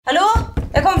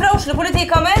Oslo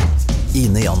politikammer.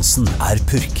 Ine Jansen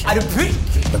purk. Du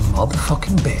purk? The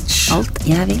motherfucking bitch. Alt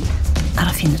jeg vil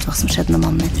å finne ut hva som skjedde med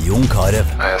mannen min. Jon Carew.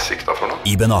 Jeg sikta for noe?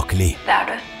 Iben Akeli. Det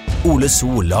du. Ole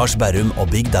So, Lars Berrum og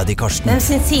Big Daddy Karsten. Hvem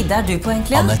sin side du på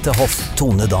egentlig? Annette Hoff,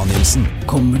 Tone Danielsen.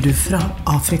 Kommer du fra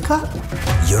Afrika?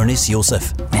 Jørnis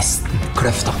Josef. Nesten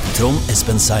kløfta. Trond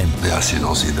Espen Seim. Det er synd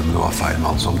å si det, men det var feil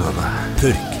mann som døde.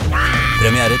 Purk.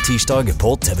 Premiere tirsdag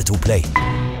på TV2 Play.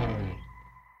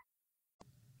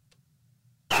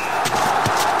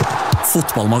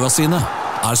 Fotballmagasinet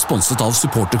sponset av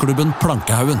supporterklubben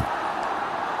Plankehaugen.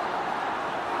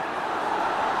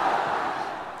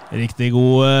 Riktig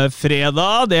god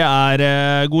fredag. Det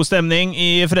god stemning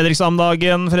i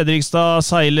Fredrikstad-dagen. Fredrikstad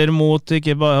seiler mot,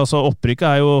 ikke bare, altså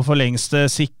opprykket jo for lengst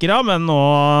sikret, men nå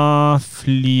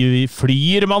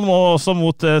flyr man også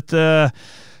mot et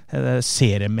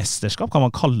seriemesterskap. Kan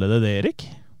man kalle det, Erik?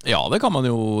 Ja, det kan man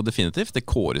jo definitivt. Det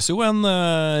kåres jo en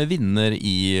vinner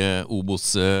i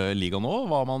Obos-liga nå.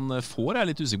 Hva man får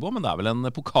litt usikker på, men det vel en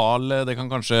pokal. Det kan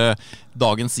kanskje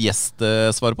dagens gjest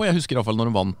svare på. Jeg husker i hvert fall når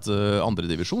hun vant andre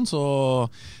divisjon, så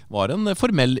var det en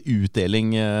formell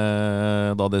utdeling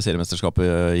da det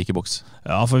seriemesterskapet gikk i boks.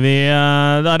 Ja, for det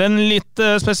en litt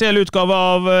spesiell utgave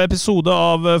av episode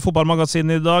av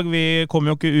Fotballmagasinet i dag. Vi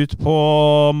kommer jo ikke ut på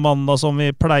mandag som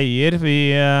vi pleier.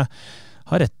 Vi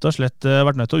har rett og slett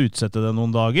vært nødt til å utsette det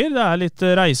noen dager. Det litt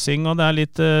reising, og det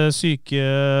litt syke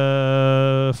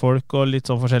folk og litt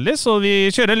sånn forskjellig. Så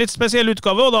vi kjører en litt spesiell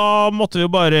utgave, og da måtte vi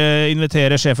jo bare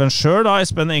invitere sjefen selv, da,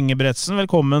 Espen Engebretsen.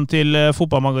 Velkommen til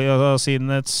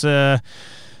Fotballmagasinets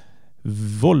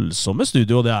voldsomme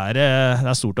studio.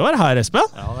 Det stort å være her,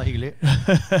 Espen. Ja, det hyggelig.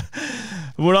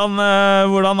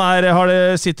 Hvordan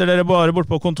sitter dere bare bort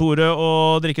på kontoret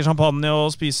og drikker champagne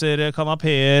og spiser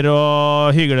kanapeer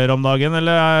og hygger dere om dagen,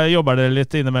 eller jobber dere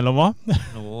litt innimellom også?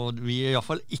 Nå, vi i hvert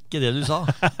fall ikke det du sa.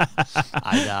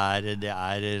 Nei, det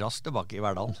raskt tilbake i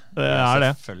hverdagen. Det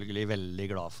det. Selvfølgelig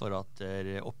veldig glad for at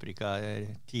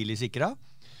opprykket tidlig sikret.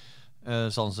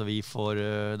 Sånn så vi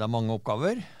får, det mange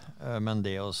oppgaver, men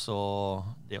det også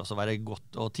være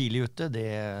godt og tidlig ute,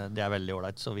 det veldig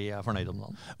ordentlig, så vi fornøyd om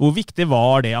det. Hvor viktig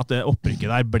var det at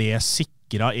opprykket der ble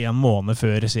sikret en måned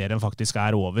før serien faktisk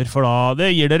over? For da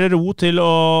det gir dere ro til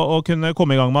å kunne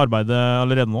komme i gang med arbeidet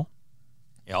allerede nå?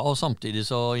 Ja, og samtidig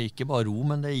så ikke bare ro,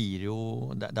 men det gir jo,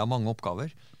 det mange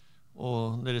oppgaver.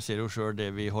 Og dere ser jo selv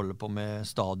det vi holder på med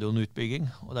stadionutbygging,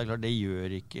 og det klart, det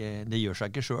gjør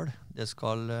seg ikke selv.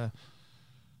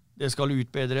 Det skal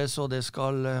utbedres, og det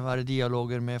skal være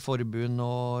dialoger med forbund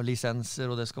og lisenser,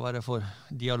 og det skal være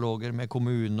dialoger med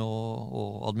kommune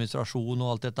og administrasjon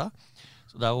og alt dette.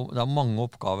 Så det er mange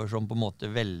oppgaver som på en måte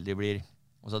veldig blir,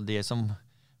 altså det som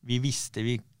vi visste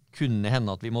vi kunne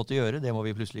hende at vi måtte gjøre, det må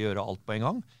vi plutselig gjøre alt på en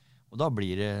gang. Og da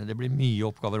blir det blir mye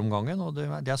oppgaver om gangen, og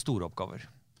det store oppgaver.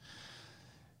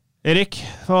 Erik,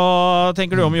 hva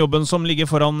tenker du om jobben som ligger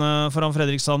foran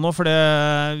Fredrikstad nå? For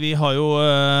vi har jo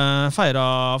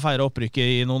feiret opprykket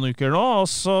i noen uker nå, og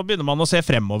så begynner man å se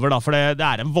fremover, da, for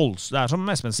det som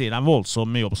Espen sier, en voldsom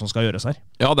jobb som skal gjøres her.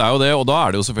 Ja, det jo det, og da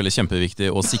det jo selvfølgelig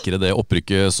kjempeviktig å sikre det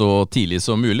opprykket så tidlig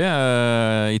som mulig.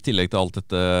 I tillegg til alt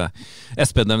dette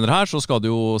Espen nevner her, så skal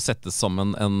det jo settes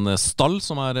sammen en stall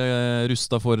som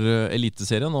rustet for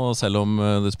eliteserien, og selv om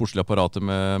det sportslige apparatet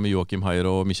med Joachim Heier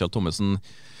og Mikkjal-Thommessen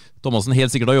helt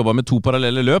sikkert har jobbet med 2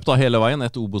 parallelle løp da, hele veien,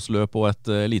 et Obos-løp og et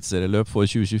eliteserieløp for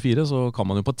 2024, så kan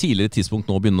man jo på et tidligere tidspunkt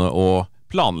nå begynne å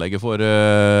planlegge for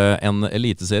en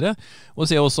eliteserie. Og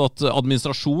ser også at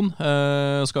administrasjon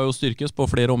skal jo styrkes på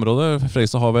flere områder.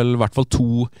 Fredrikstad har vel i hvert fall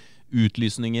 2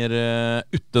 utlysninger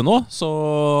ute nå, så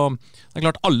det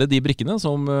klart alle de brikkene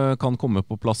som kan komme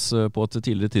på plass på et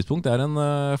tidligere tidspunkt, det en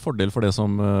fordel for det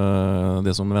som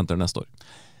venter neste år.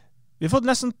 Vi får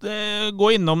nesten gå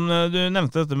innom, du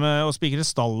nevnte dette med å spikre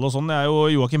stall og sånn. Det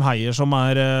jo Joachim Heier som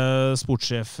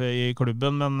sportssjef i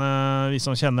klubben, men vi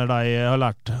som kjenner deg, har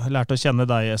lært å kjenne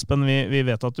deg, Espen. Vi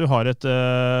vet at du har et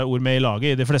ord med i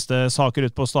laget i de fleste saker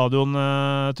ut på stadion,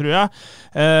 tror jeg.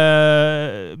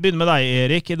 Begynner med deg,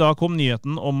 Erik. I dag kom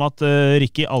nyheten om at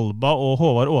Ricky Alba og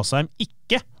Håvard Åsheim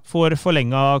ikke får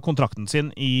forlenget kontrakten sin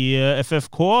i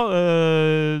FFK.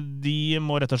 De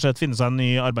må rett og slett finne seg en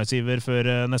ny arbeidsgiver før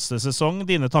neste sesong.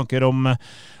 Dine tanker om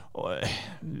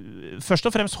først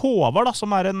og fremst Håvard, da,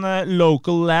 som en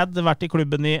local lad, vært i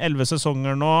klubben i 11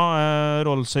 sesonger nå.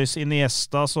 Rolls-Royce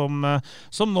Iniesta som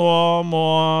nå må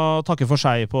takke for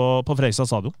seg på Fredrikstad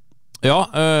stadion. Ja,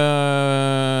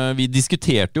 vi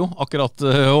diskuterte jo akkurat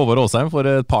Håvard Åsheim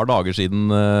for et par dager siden,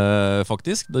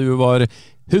 faktisk. Du var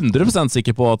 100%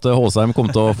 sikker på at Åsheim kom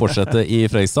til å fortsette i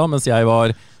Fredrikstad, mens jeg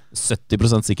var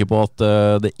 70% sikker på at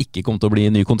det ikke kom til å bli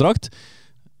en ny kontrakt.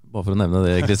 Bare for å nevne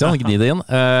det, Kristian, gni det inn.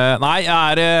 Nei,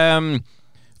 jeg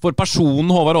for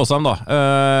personen Håvard Åsheim da,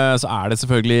 så det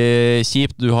selvfølgelig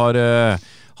kjipt.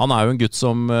 Han jo en gutt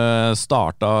som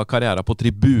startet karrieren på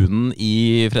tribunen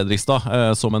i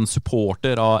Fredrikstad som en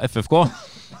supporter av FFK.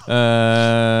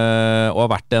 Og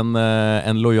har vært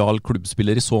en lojal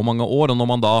klubbspiller i så mange år, og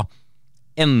når man da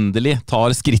endelig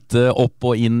tar skrittet opp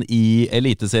og inn i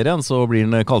eliteserien, så blir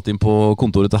han kalt inn på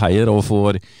kontoret til Heier og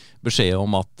får beskjed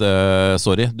om at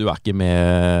sorry, du ikke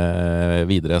med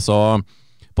videre. Så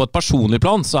på et personlig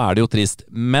plan så det jo trist,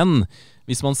 men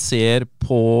hvis man ser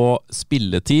på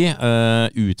spilletid,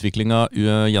 utviklingen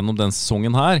gjennom den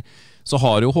sesongen her, så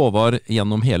har jo Håvard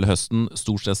gjennom hele høsten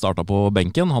stort sett startet på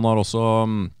benken. Han har også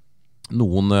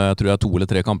noen, tror jeg, 2 eller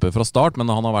 3 kamper fra start, men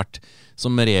han har vært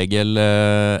som regel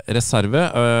reserve.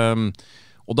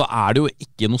 Og da det jo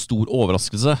ikke noe stor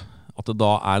overraskelse at det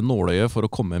da nåløye for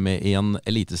å komme med i en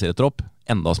eliteserietropp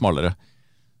enda smalere.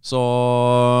 Så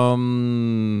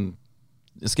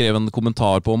jeg skrev en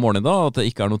kommentar på morgenen da, at det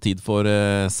ikke noe tid for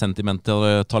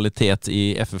sentimentalitet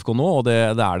i FFK nå, og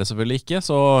det det selvfølgelig ikke.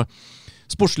 Så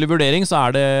sportslig vurdering så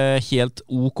det helt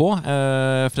ok.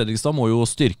 Fredrikstad må jo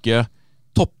styrke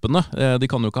toppene, de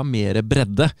kan jo ikke ha mer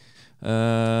bredde.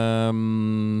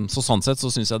 Så sånn sett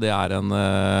så synes jeg det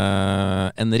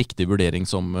en riktig vurdering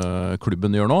som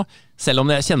klubben gjør nå. Selv om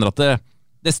jeg kjenner at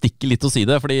det stikker litt å si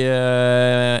det, fordi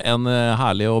en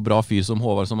herlig og bra fyr som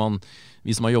Håvard,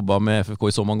 vi som har jobbet med FFK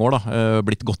i så mange år,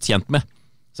 blitt godt kjent med,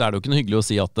 så det jo ikke noe hyggelig å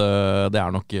si at det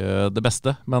nok det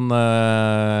beste, men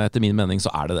etter min mening så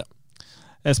det.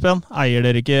 Espen, eier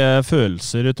dere ikke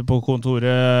følelser ute på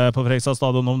kontoret på Fredrikstad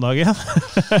stadion om dagen?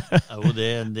 Jo,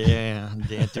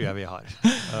 det tror jeg vi har.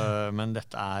 Men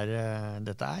dette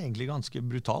egentlig ganske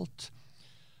brutalt.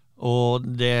 Og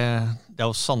det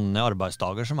jo sanne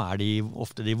arbeidsdager som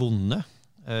ofte de vonde,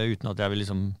 uten at jeg vil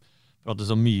liksom prate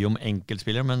så mye om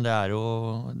enkeltspillere, men det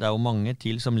jo mange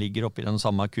til som ligger oppe i den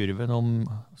samme kurven om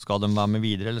skal de være med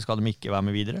videre, eller skal de ikke være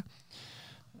med videre.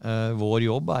 Vår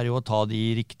jobb jo å ta de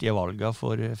riktige valgene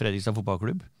for Fredrikstad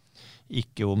fotballklubb.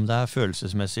 Ikke om det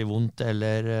følelsesmessig vondt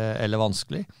eller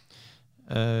vanskelig.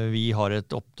 Vi har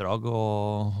et oppdrag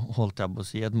og holdt jeg på å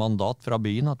si et mandat fra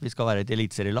byen at vi skal være et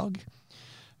eliteserielag.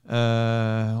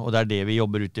 Og det det vi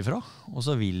jobber ut ifra. Og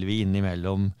så vil vi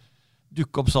innimellom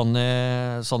dukke opp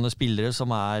sånne spillere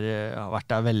som har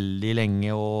vært der veldig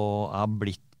lenge og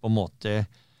blitt på en måte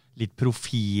litt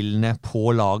profilene på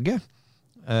laget.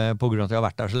 På grunn av at vi har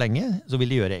vært der så lenge, så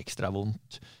vil det gjøre ekstra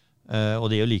vondt. Og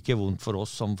det jo like vondt for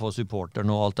oss som for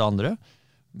supporterne og alt det andre.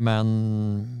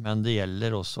 Men det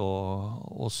gjelder også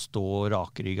å stå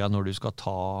rakrygget når du skal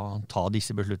ta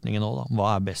disse beslutningene nå. Da.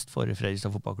 Hva best for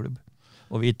Fredrikstad fotballklubb?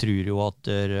 Og vi tror jo at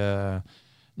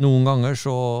noen ganger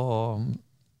så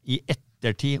i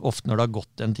ettertid, ofte når det har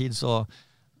gått en tid,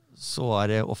 så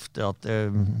det ofte at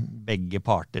begge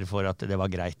parter for at det var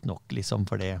greit nok, liksom,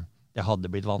 for det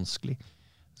hadde blitt vanskelig.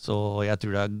 Så jeg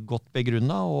tror det godt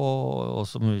begrunnet, og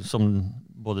som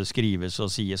både skrives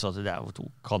og sies at det jo 2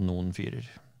 kanonfyrer.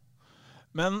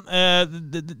 Men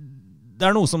det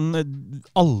noe som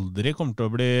aldri kommer til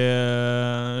å bli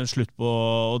slutt på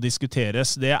å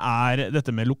diskuteres. Det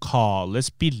dette med lokale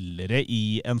spillere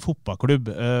i en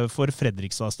fotballklubb for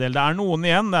Fredrikstads del. Det noen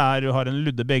igjen, du har en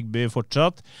Ludde Begby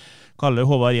fortsatt, kaller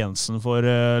Håvard Jensen for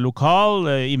lokal,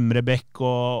 Imre Bekk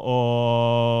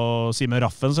og Simen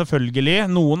Raffen selvfølgelig.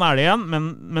 Noen det igjen,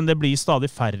 men det blir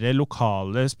stadig færre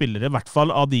lokale spillere, i hvert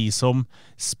fall av de som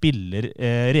spiller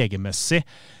regelmessig.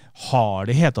 Har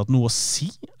det helt tatt noe å si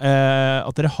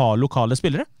at dere har lokale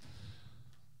spillere?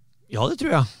 Ja, det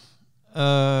tror jeg.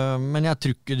 Men jeg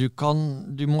tror ikke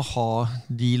du må ha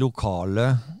de lokale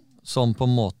som på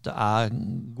en måte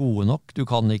gode nok. Du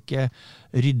kan ikke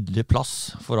rydde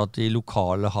plass for at de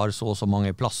lokale har så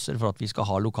mange plasser for at vi skal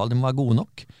ha lokale. De må være gode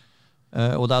nok.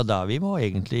 Og det der vi må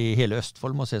egentlig, hele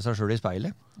Østfold må se seg selv i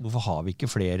speilet. Hvorfor har vi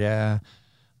ikke flere,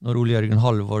 når Ole Jørgen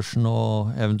Halvorsen og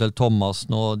eventuelt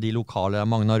Thomasen og de lokale,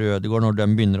 Magnar Rødegård, når de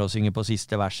begynner å synge på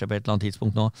siste verset på et eller annet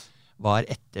tidspunkt nå, hva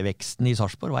etterveksten i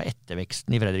Sarpsborg? Hva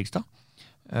etterveksten i Fredrikstad?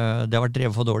 Det har vært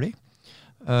drevet for dårlig.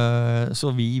 Så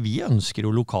vi ønsker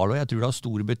jo lokale, og jeg tror det har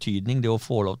stor betydning det å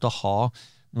få lov til å ha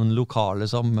noen lokale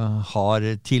som har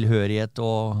tilhørighet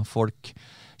og folk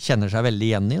kjenner seg veldig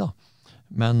igjen i da.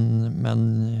 Men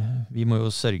vi må jo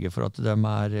sørge for at de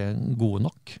gode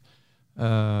nok,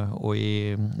 og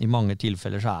i mange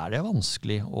tilfeller så det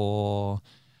vanskelig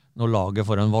når laget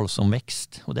får en voldsom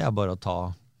vekst, og det bare å ta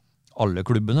alle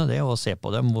klubbene det, og se på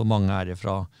dem, hvor mange det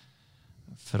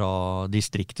fra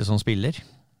distriktet som spiller.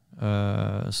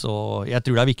 Så jeg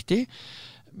tror det viktig,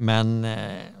 men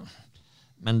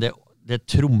det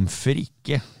trumfer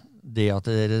ikke det at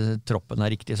troppen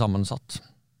riktig sammensatt.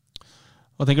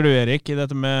 Hva tenker du, Erik, i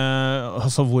dette med,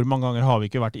 altså hvor mange ganger har vi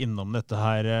ikke vært innom dette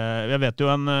her? Jeg vet jo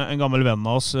en gammel venn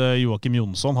av oss, Joakim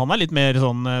Jonsson, han litt mer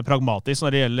sånn pragmatisk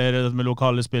når det gjelder dette med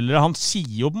lokale spillere. Han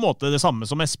sier jo på en måte det samme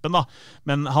som Espen da,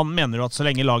 men han mener jo at så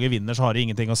lenge laget vinner så har det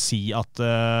ingenting å si at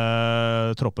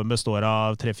troppen består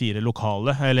av 3-4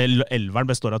 lokale, eller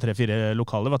elveren består av 3-4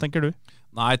 lokale. Hva tenker du?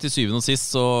 Nei, til syvende og sist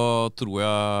så tror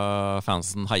jeg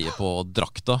fansen heier på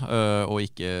drakta og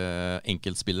ikke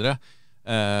enkeltspillere.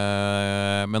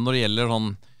 Men når det gjelder sånn,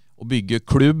 å bygge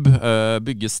klubb,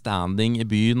 bygge standing i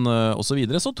byen og så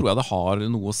videre, så tror jeg det har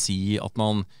noe å si at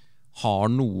man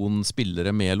har noen spillere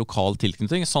med lokal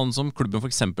tilknytning, sånn som klubben for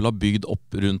eksempel har bygd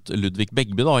opp rundt Ludvig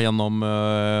Begby da, gjennom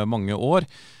mange år,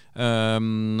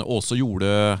 og også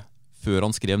gjorde før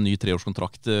han skrev ny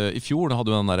 3-årskontrakt i fjor. Da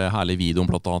hadde jo den der herlige videoen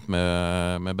blant annet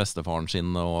med bestefaren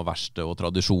sin og verste og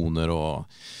tradisjoner og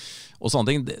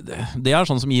sånne ting. Det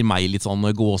sånn som gir meg litt sånn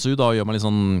gåsehud, da gjør meg litt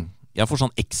sånn, jeg får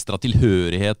sånn ekstra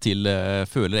tilhørighet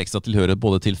føler ekstra tilhørighet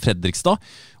både til Fredrikstad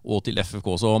og til FFK,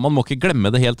 så man må ikke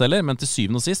glemme det helt heller, men til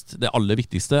syvende og sist, det aller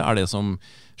viktigste det som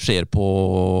skjer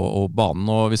på banen,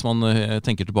 og hvis man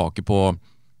tenker tilbake på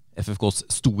FFKs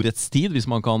storhetstid, hvis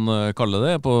man kan kalle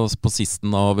det, på sisten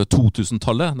av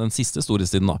 2000-tallet, den siste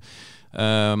storhetstiden da,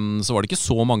 så var det ikke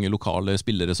så mange lokale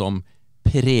spillere som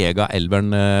prega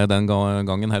elveren den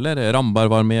gangen heller.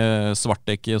 Ramberg var med,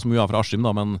 Svartek, som jo fra Askim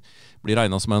da, men blir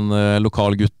regnet som en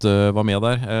lokal gutt, var med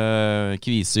der.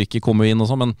 Kvisvik kom jo inn og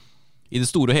sånn, men i det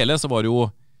store og hele så var det jo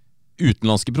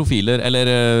utenlandske profiler, eller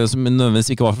som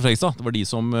nødvendigvis ikke var fra Fredrikstad. Det var de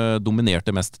som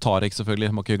dominerte mest. Tarek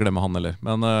selvfølgelig, må ikke glemme han heller.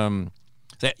 Men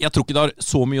jeg tror ikke det har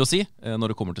så mye å si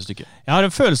når det kommer til stykket. Jeg har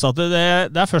en følelse at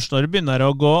det først når det begynner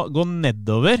å gå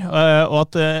nedover, og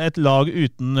at et lag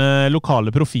uten lokale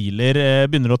profiler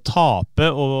begynner å tape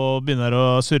og begynner å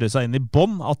surre seg inn i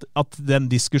bånd, at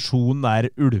den diskusjonen der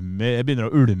begynner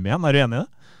å ulme igjen. Er du enig i det?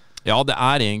 Ja, det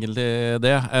egentlig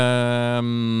det.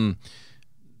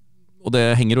 Og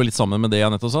det henger jo litt sammen med det jeg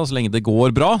nettopp sa. Så lenge det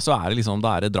går bra, så det liksom,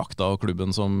 det drakta og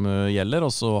klubben som gjelder, og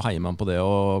så heier man på det,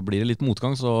 og blir det litt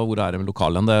motgang, så hvor det med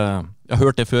lokalen? Jeg har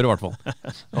hørt det før i hvert fall.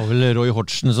 Det var vel Roy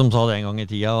Hodgson som sa det en gang i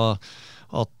tida,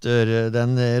 at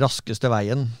den raskeste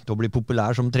veien til å bli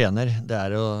populær som trener, det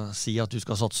å si at du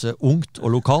skal satse ungt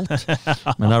og lokalt,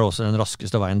 men det også den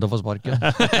raskeste veien til å få sparken.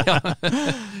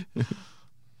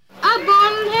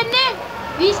 Ballen, Henny!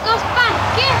 Vi skal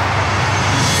sparke!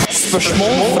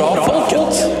 Spørsmål fra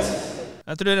folket.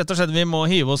 Jeg tror rett og slett vi må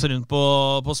hive oss rundt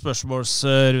på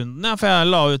spørsmålsrunden, for jeg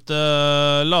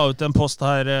la ut en post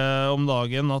her om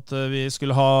dagen at vi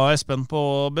skulle ha Espen på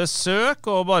besøk,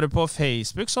 og bare på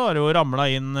Facebook så har det jo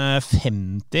ramlet inn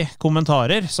 50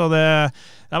 kommentarer, så det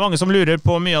mange som lurer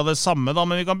på mye av det samme da,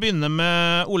 men vi kan begynne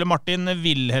med Ole Martin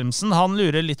Wilhelmsen. Han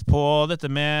lurer litt på dette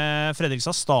med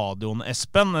Fredrikstad stadion,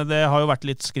 Espen. Det har jo vært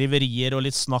litt skriverier og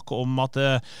litt snakk om at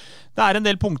det en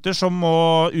del punkter som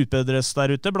må utbedres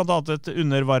der ute, blant annet et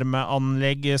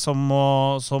undervarmeanlegg som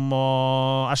må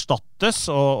erstattes,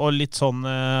 og litt sånn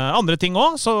andre ting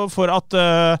også, for at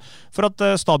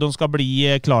stadion skal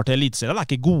bli klar til eliteserien. Det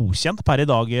ikke godkjent per i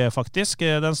dag faktisk,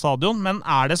 den stadion, men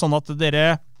det sånn at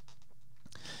dere...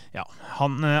 Ja,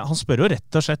 han spør jo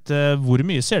rett og slett hvor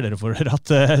mye ser dere for dere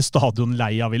at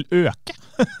stadionleia vil øke?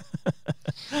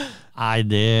 Nei,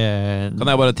 det... Kan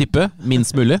jeg bare tippe?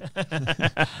 Minst mulig?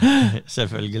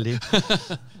 Selvfølgelig.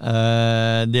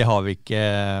 Det har vi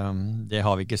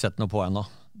ikke sett noe på ennå.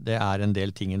 Det en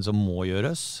del tingen som må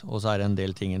gjøres, og så det en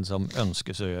del tingen som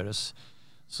ønskes å gjøres.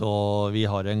 Så vi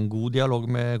har en god dialog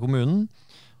med kommunen.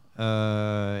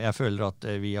 Jeg føler at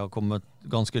vi har kommet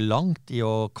ganske langt i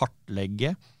å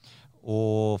kartlegge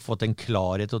og fått en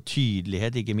klarhet og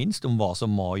tydelighet, ikke minst, om hva som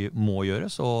må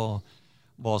gjøres, og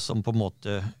hva som på en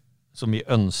måte som vi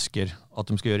ønsker at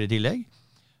de skal gjøre i tillegg.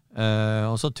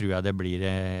 Og så tror jeg det blir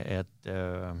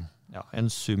en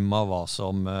sum av hva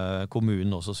som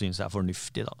kommunen også synes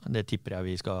fornuftig. Da. Det tipper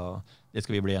jeg det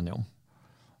skal vi bli enige om.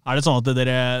 Det sånn at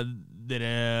dere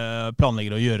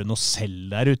planlegger å gjøre noe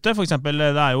selv der ute? For eksempel,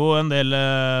 det jo en del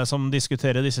som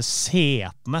diskuterer disse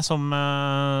setene som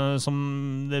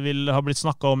det vil ha blitt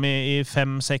snakket om i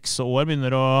 5-6 år. De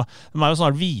jo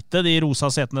snart hvite, de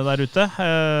rosa setene der ute.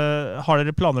 Har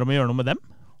dere planer om å gjøre noe med dem?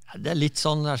 Det litt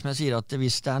sånn som jeg sier, at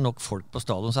hvis det nok folk på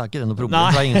stadion, så ikke det noe problem,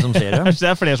 for det ingen som ser det.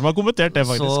 Det flere som har kommentert det,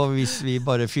 faktisk. Så hvis vi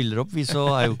bare fyller opp, så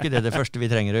jo ikke det første vi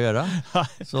trenger å gjøre.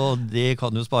 Så det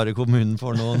kan jo spare kommunen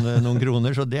for noen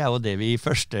kroner, så det jo det vi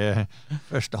første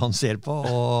han ser på,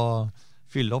 og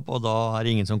fylle opp, og da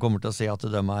det ingen som kommer til å se at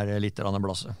de litt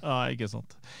blasse. Ja, ikke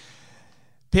sant.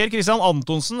 Per Kristian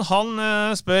Antonsen, han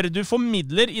spør, du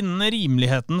formidler innen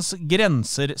rimelighetens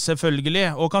grenser selvfølgelig,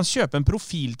 og kan kjøpe en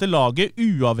profil til laget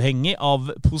uavhengig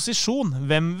av posisjon.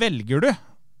 Hvem velger du?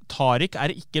 Tarik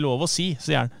ikke lov å si,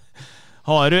 sier han.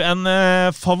 Har du en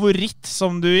favoritt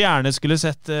som du gjerne skulle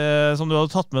sett, som du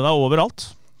hadde tatt med deg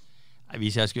overalt?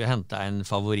 Hvis jeg skulle hente en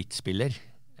favorittspiller,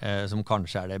 som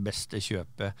kanskje det beste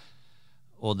kjøpet,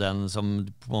 og den som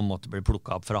på en måte blir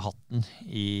plukket opp fra hatten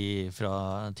fra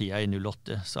tida i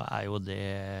 08, så jo det,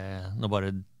 nå bare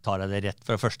tar jeg det rett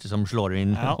fra første som slår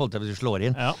inn, så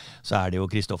det jo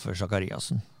Kristoffer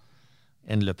Zakariassen.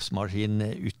 En løpsmaskin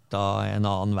ut av en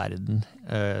annen verden,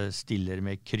 stiller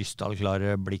med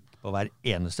krystallklare blikk på hver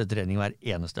eneste trening, hver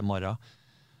eneste morgen.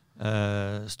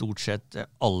 Stort sett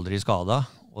aldri skadet,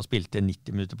 og spilte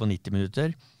 90 minutter på 90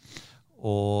 minutter.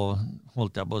 Og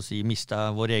holdt jeg på å si,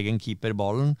 mistet vår egen keeper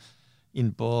ballen. Inn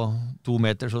på 2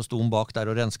 meter så sto han bak der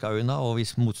og renska unna, og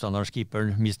hvis motstanderens keeper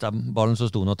mistet ballen, så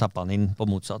sto han og tappet han inn på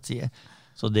motsatt side.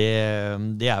 Så det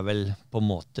vel på en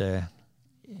måte,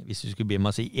 hvis du skulle be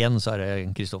meg si en, så det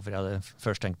Kristoffer jeg hadde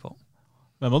først tenkt på.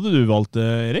 Hvem hadde du valgt,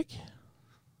 Erik?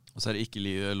 Og så det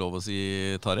ikke lov å si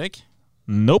Tarek?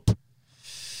 Nope.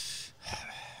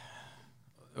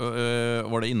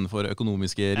 Var det innenfor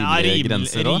økonomiske rimelige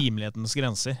grenser da? Rimelighetens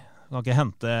grenser. Du kan ikke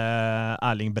hente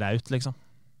Erling Braut, liksom.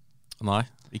 Nei,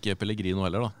 ikke Pellegrino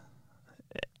heller da.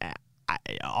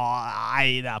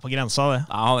 Nei, det på grensa, det.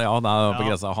 Ja, det på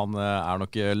grensa. Han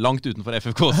nok langt utenfor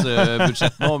FFKs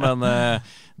budsjett nå, men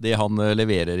det han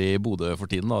leverer i Bodø for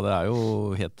tiden, da, det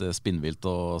jo helt spinnvilt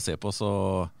å se på, så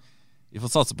vi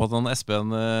får satse på at han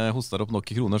Espen hoster opp nok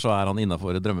kroner, så han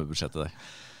innenfor drømmebudsjettet der.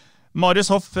 Marius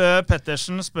Hoff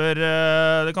Pettersen spør,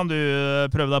 det kan du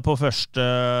prøve deg på først,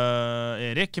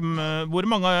 Erik. Hvor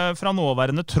mange fra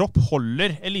nåværende tropp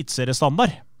holder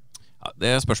elitseriestandard? Ja,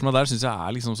 det spørsmålet der synes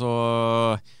jeg liksom så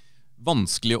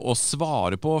vanskelig å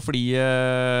svare på, fordi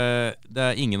det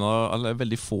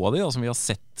veldig få av de som vi har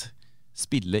sett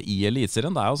spille i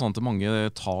elitserien. Det jo sånn at mange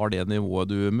tar det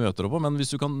nivået du møter opp på, men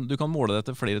hvis du kan måle det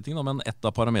til flere ting, da, men et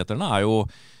av parametrene jo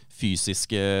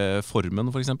fysiske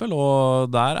formen for eksempel, og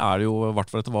der det jo, i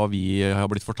hvert fall etter hva vi har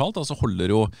blitt fortalt, så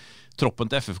holder jo troppen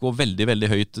til FFK veldig, veldig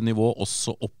høyt nivå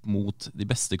også opp mot de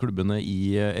beste klubbene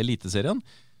i eliteserien.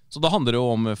 Så da handler det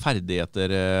jo om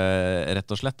ferdigheter,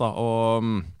 rett og slett, da, og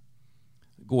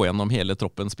gå gjennom hele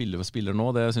troppen spiller for spiller nå,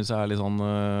 det synes jeg litt sånn,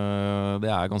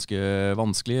 det ganske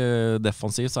vanskelig.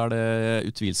 Defensivt så det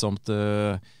utvilsomt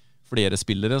flere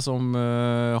spillere som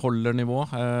holder nivå.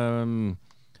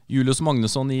 Julius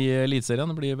Magnusson i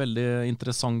elitserien blir veldig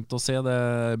interessant å se.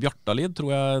 Bjartalid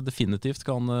tror jeg definitivt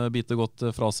kan bite godt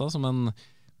fra seg som en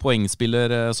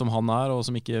poengspiller som han og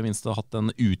som ikke minst har hatt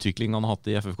den utvikling han har hatt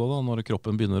i FFK da, når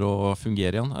kroppen begynner å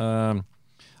fungere igjen.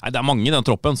 Det mange i den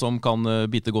troppen som kan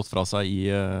bite godt fra seg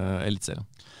i elitserien.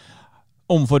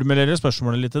 Omformulerer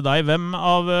spørsmålet litt til deg. Hvem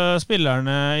av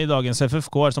spillerne i dagens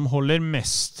FFK som holder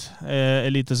mest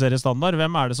eliteseriestandard?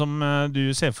 Hvem det som du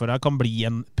ser for deg kan bli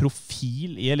en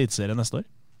profil i elitserien neste år?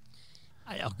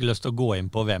 Jeg har ikke lyst til å gå inn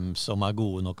på hvem som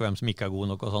gode nok og hvem som ikke gode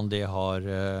nok. Og sånn.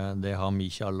 Det har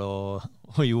Mikkjal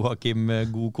og Joakim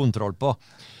god kontroll på.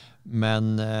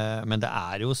 Men det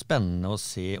jo spennende å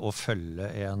se og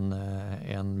følge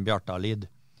en Bjartalid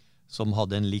som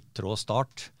hadde en litt trå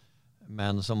start,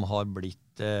 men som har blitt,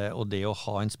 og det å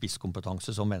ha en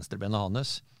spisskompetanse som venstrebenet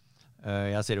hans.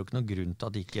 Jeg ser jo ikke noen grunn til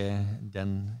at ikke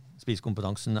den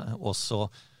spisskompetansen også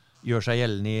gjør seg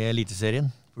gjeldende i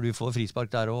eliteserien, for du får frispark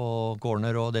der og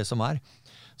corner og det som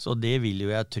Så det vil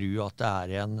jo jeg tro at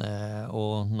det en,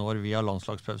 og når vi har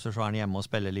landslagspauser, så han hjemme og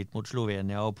spiller litt mot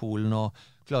Slovenia og Polen, og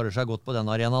klarer seg godt på den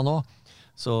arenaen nå.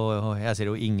 Så jeg ser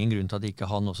jo ingen grunn til at ikke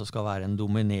han også skal være en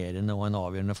dominerende og en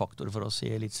avgjørende faktor for oss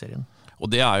i elitserien. Og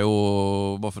det jo,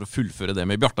 bare for å fullføre det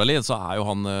med Bjartalid, så jo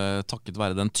han takket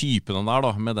være den typen han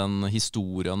da, med den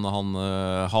historien han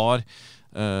har,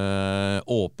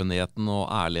 åpenheten og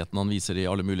ærligheten han viser i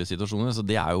alle mulige situasjoner, så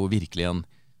det jo virkelig en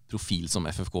profil som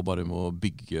FFK bare må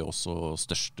bygge også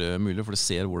størst mulig, for det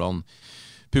ser hvordan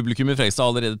publikum i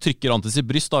Fredrikstad allerede trykker an til sitt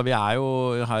bryst. Da. Vi jo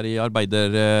her i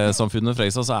arbeidersamfunnet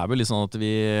Fredrikstad, så det vel litt sånn at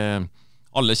vi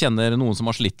alle kjenner noen som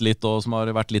har slitt litt og som har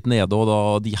vært litt nede, og da,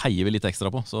 de heier vi litt ekstra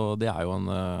på. Så det jo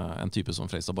en type som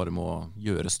Fredrikstad bare må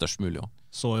gjøre størst mulig. Også.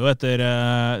 Så jo etter,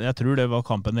 jeg tror det var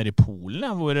kampen nede i Polen,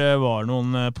 hvor det var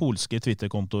noen polske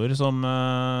Twitter-kontoer som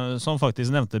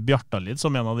faktisk nevnte Bjartalid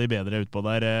som en av de bedre utpå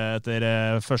der etter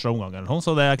første omgang eller noe.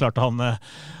 Så det klart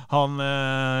han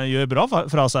gjør bra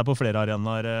fra seg på flere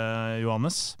arenaer,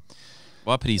 Johannes.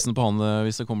 Hva prisen på han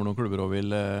hvis det kommer noen klubber og vil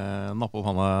nappe opp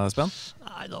han, Espen?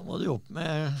 Nei, da må du opp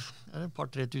med et par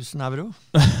 3 000 euro.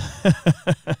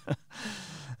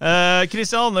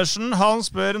 Kristian Andersen, han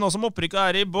spør nå som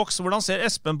opprykket i boks, hvordan ser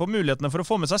Espen på mulighetene for å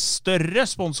få med seg større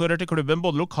sponsorer til klubben,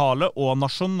 både lokale og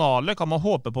nasjonale? Kan man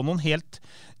håpe på noen helt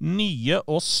nye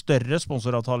og større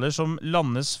sponsoravtaler som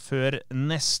landes før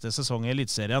neste sesong i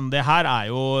Elitserien? Det her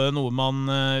jo noe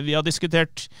vi har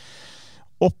diskutert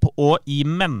opp og i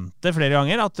mente flere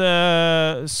ganger, at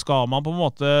skal man på en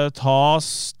måte ta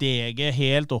steget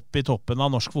helt opp i toppen av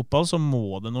norsk fotball, så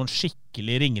må det noen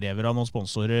skikkelig ringrever av noen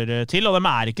sponsorer til, og dem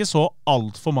ikke så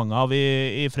alt for mange av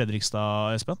i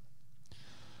Fredrikstad, Espen?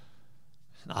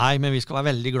 Nei, men vi skal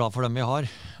være veldig glad for dem vi har.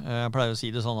 Jeg pleier å si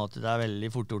det sånn at det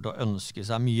veldig fort gjort å ønske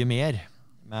seg mye mer,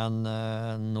 men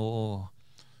nå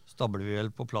stabler vi vel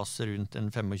på plass rundt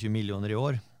 25 millioner i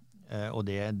år, og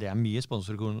det mye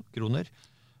sponsorkroner.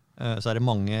 Så det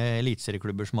mange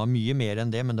elitserieklubber som har mye mer enn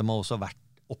det, men de har også vært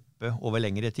oppe over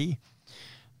lengre tid.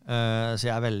 Så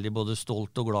jeg veldig både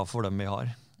stolt og glad for dem vi har.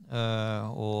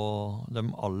 Og de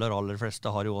aller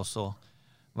fleste har jo også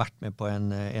vært med på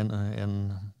en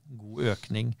god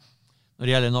økning. Når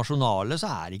det gjelder nasjonale,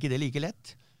 så ikke det like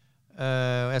lett.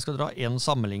 Jeg skal dra en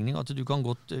sammenligning, at du kan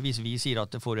godt, hvis vi sier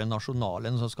at det får en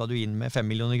nasjonal, så skal du inn med 5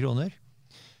 millioner kroner.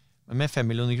 Men med 5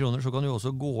 millioner kroner så kan du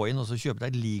også gå inn og så kjøpe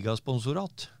deg et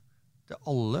ligasponsorat til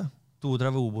alle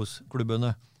 32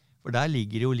 Obos-klubbene. For der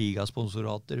ligger jo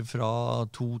ligasponsorater fra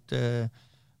 2 til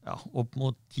opp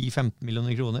mot 10-15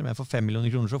 millioner kroner, men for 5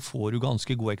 millioner kroner så får du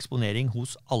ganske god eksponering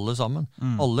hos alle sammen.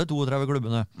 Alle 32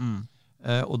 klubbene.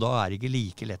 Og da det ikke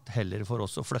like lett heller for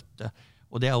oss å flytte.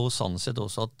 Og det jo sånn sett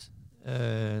også at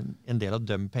en del av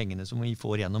de pengene som vi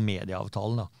får gjennom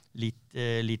medieavtalen,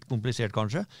 litt komplisert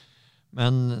kanskje,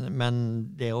 men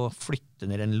det å flytte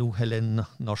ned en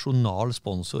nasjonal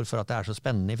sponsor for at det så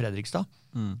spennende i Fredrikstad,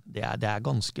 det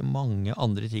ganske mange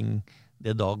andre ting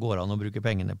det da går an å bruke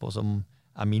pengene på som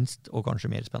minst og kanskje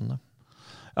mer spennende.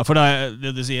 Ja, for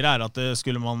det du sier at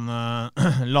skulle man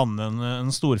lande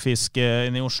en storfisk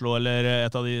inne i Oslo eller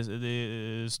et av de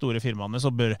store firmaene,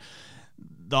 så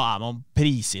da man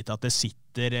prisgitt at det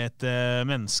sitter et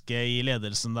menneske i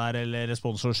ledelsen der, eller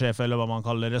sponsorsjef, eller hva man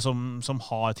kaller det, som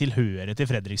har tilhørighet til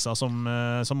Fredrikstad,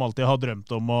 som alltid har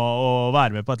drømt om å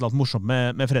være med på et eller annet morsomt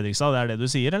med Fredrikstad. Det det du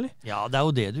sier, eller? Ja, det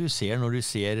jo det du ser når du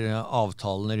ser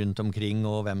avtalene rundt omkring,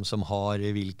 og hvem som har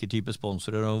hvilke type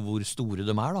sponsorer, og hvor store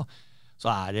de da.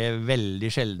 Så det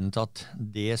veldig sjeldent at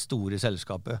det store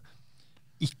selskapet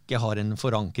ikke har en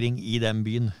forankring i den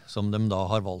byen som de da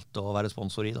har valgt å være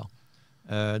sponsor i da.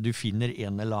 Du finner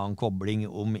en eller annen kobling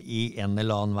om i en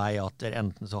eller annen vei at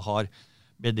enten så har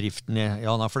bedriftene,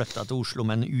 han har flyttet til Oslo,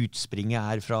 men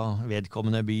utspringet fra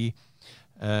vedkommende by.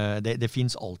 Det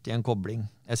finnes alltid en kobling.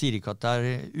 Jeg sier ikke at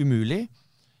det umulig,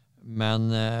 men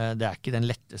det ikke den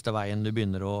letteste veien du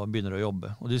begynner å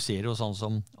jobbe. Og du ser jo sånn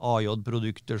som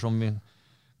AJ-produkter som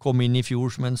kom inn i fjor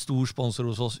som en stor sponsor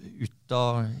hos oss ut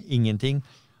av ingenting,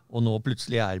 og nå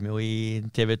plutselig vi jo i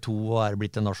TV2 og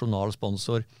blitt en nasjonal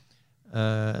sponsor.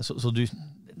 Så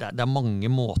det mange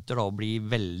måter da, å bli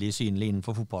veldig synlig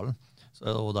innenfor fotballen,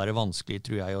 og det vanskelig,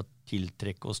 tror jeg, å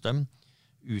tiltrekke oss dem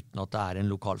uten at det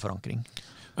en lokal forankring.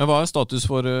 Men hva status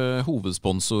for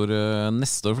hovedsponsor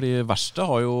neste år? Fordi Verste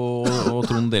har jo, og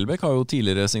Trond Delbæk har jo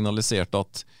tidligere signalisert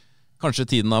at kanskje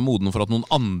tiden moden for at noen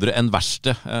andre enn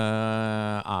Verste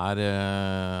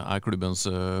klubbens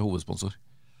hovedsponsor.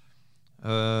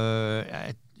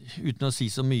 Uten å si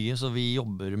så mye, så vi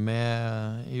jobber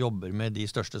med de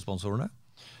største sponsorene.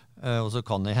 Og så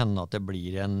kan det hende at det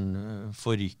blir en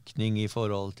forrykning i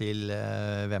forhold til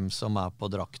hvem som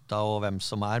på drakta og hvem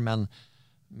som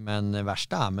men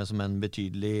Verste med som en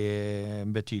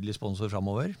betydelig sponsor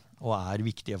fremover, og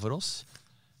viktige for oss,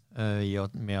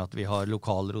 med at vi har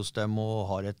lokaler hos dem og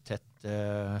har et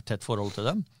tett forhold til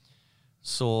dem.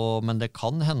 Men det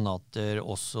kan hende at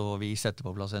også vi setter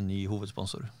på plass en ny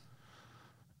hovedsponsor.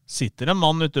 Sitter en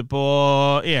mann ute på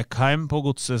Ekheim på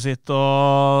godset sitt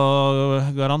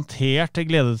og garantert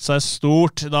gledet seg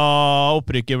stort da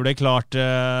opprykket ble klart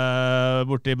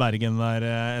borte i Bergen der,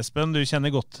 Espen. Du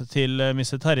kjenner godt til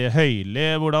Mr. Terje Høili.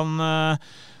 Hvordan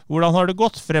har det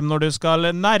gått frem når du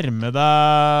skal nærme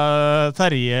deg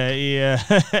Terje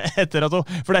etter at...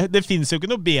 For det finnes jo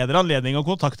ikke noe bedre anledning å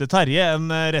kontakte Terje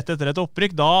enn rett etter et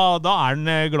opprykk. Da han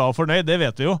glad og fornøyd, det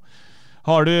vet vi jo.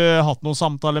 Har du hatt noen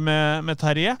samtaler med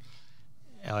Terje?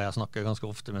 Ja, jeg snakker ganske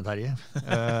ofte med Terje.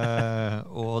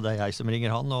 Og det jeg som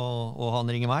ringer han, og han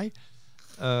ringer meg.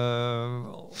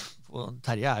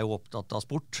 Terje jo opptatt av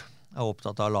sport,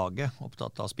 opptatt av laget,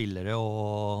 opptatt av spillere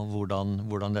og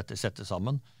hvordan dette settes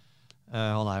sammen.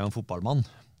 Han jo en fotballmann,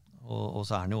 og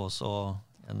så han jo også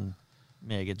en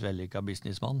meget vellykket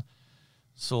businessmann.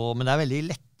 Men det veldig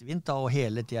lettvint da, å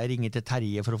hele tiden ringe til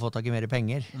Terje for å få tak i mer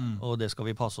penger, og det skal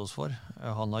vi passe oss for.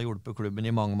 Han har hjulpet klubben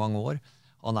i mange, mange år.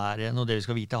 Han det vi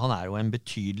skal vite, han jo en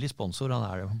betydelig sponsor.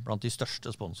 Han jo blant de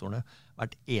største sponsorene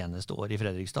hvert eneste år i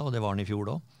Fredrikstad, og det var han i fjor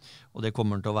da. Og det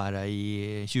kommer han til å være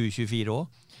i 2024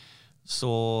 også. Så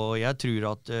jeg tror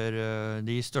at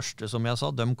de største, som jeg sa,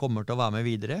 de kommer til å være med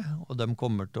videre, og de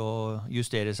kommer til å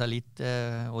justere seg litt,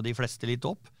 og de fleste litt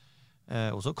opp.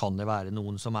 Og så kan det være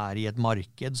noen som i et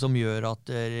marked som gjør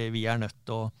at vi nødt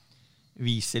til å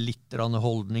vise litt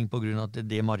holdning på grunn av at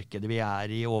det markedet vi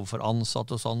i overfor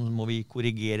ansatte og sånn, må vi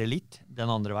korrigere litt den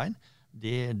andre veien.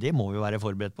 Det må vi være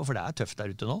forberedt på, for det tøft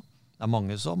der ute nå. Det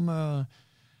mange som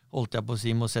holdt jeg på å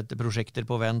si, må sette prosjekter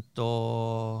på vent,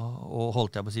 og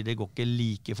holdt jeg på å si, det går ikke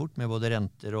like fort med både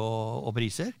renter og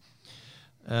priser.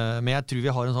 Men jeg tror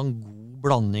vi har en sånn god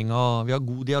blanding vi har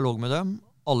god dialog med dem,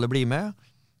 alle blir med,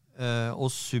 og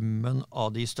summen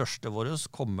av de største våre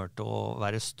kommer til å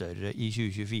være større i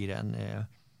 2024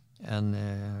 enn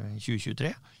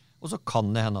 2023. Og så kan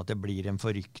det hende at det blir en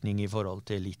forrykning i forhold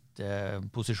til litt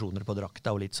posisjoner på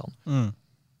drakta og litt sånn.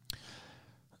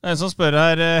 En som spør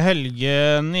her, Helge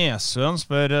Nesøen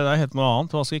spør, det helt noe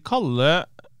annet, hva skal vi kalle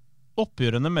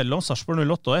oppgjørene mellom Sarpsborg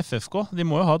 08 og FFK? De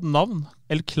må jo ha et navn.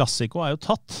 El Clasico jo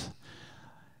tatt.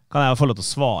 Kan jeg få lov til å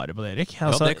svare på det, Erik?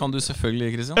 Altså, det kan du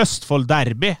selvfølgelig, Kristian. Østfold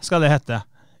Derby skal det hette.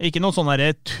 Ikke noe sånn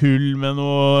tull med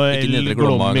noe El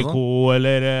Glomico,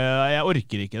 eller jeg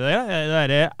orker ikke det.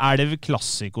 Det Elv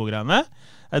Clasico-greiene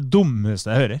det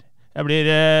dummeste jeg hører. Jeg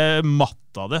blir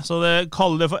matt av det. Så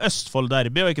kall det for Østfold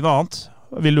Derby og ikke noe annet.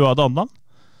 Vil du ha et annet?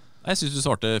 Jeg synes du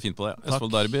svarte fint på det.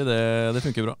 Østfold Derby, det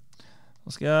funker bra. Nå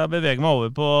skal jeg bevege meg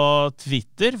over på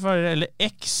Twitter, eller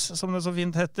X, som det så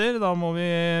fint heter. Da må vi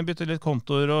bytte litt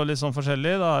kontoer og litt sånn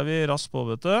forskjellig. Da vi raskt på,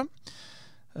 vet du.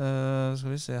 Skal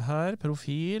vi se her,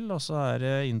 profil, og så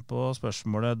det inn på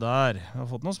spørsmålet der. Jeg har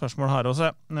fått noen spørsmål her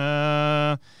også.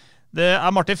 Det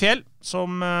Martin Fjell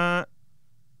som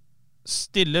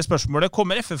stiller spørsmålet,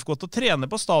 kommer FFK til å trene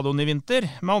på stadion i vinter?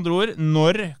 Med andre ord,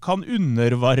 når kan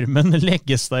undervarmen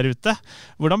legges der ute?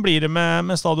 Hvordan blir det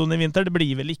med stadion i vinter? Det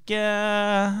blir vel ikke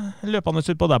løpende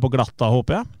ut på der på glatta,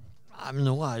 håper jeg? Nei, men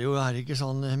nå det ikke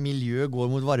sånn, miljøet går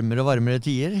mot varmere og varmere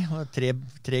tider.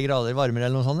 3 grader varmere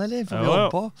eller noe sånt, eller? Får vi holde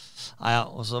på? Nei, ja,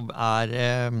 og så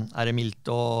det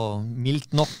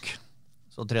mildt nok,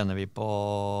 så trener vi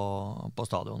på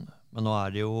stadion. Men nå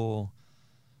det jo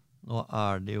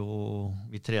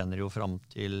vi trener jo frem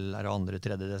til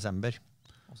 2.-3. desember,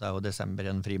 og så jo desember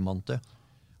en frimåned,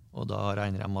 og da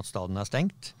regner jeg med at stadion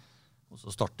stengt, og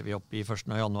så starter vi opp i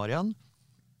 1. januar igjen,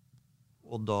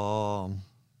 og da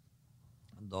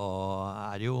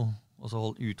det jo, og så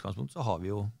utgangspunkt så har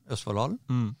vi jo Østfoldhallen,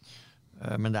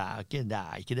 men det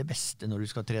ikke det beste når du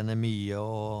skal trene mye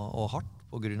og hardt,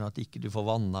 på grunn av at ikke du får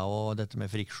vannet og dette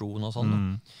med friksjon og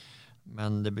sånn.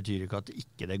 Men det betyr ikke at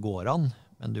ikke det går an,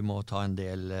 men du må ta en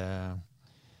del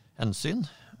hensyn.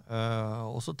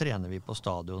 Og så trener vi på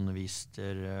stadion hvis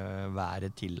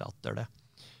været tillater det.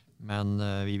 Men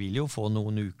vi vil jo få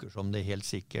noen uker som det helt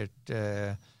sikkert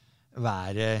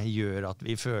været gjør at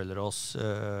vi føler oss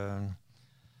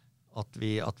at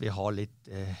vi har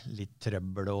litt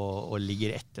trøbbel og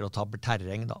ligger etter og taper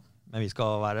terreng da. Men vi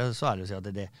skal være så ærlig å si at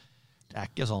det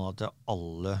ikke sånn at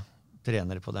alle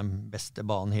trener på den beste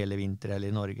banen hele vinter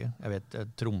eller i Norge. Jeg vet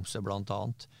Tromsø blant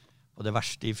annet. Og det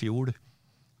verste i fjor,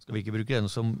 skal vi ikke bruke den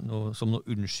som noe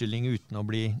unnskyldning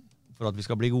for at vi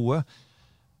skal bli gode,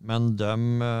 men de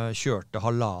kjørte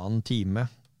 1,5 time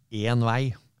en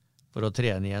vei for å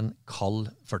trene i en kald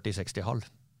 40-60-hall.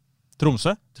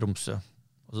 Tromsø? Tromsø.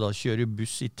 Og så da kjører du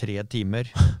buss i 3 timer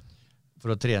for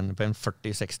å trene på en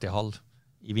 40-60-hall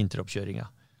i vinteroppkjøringa.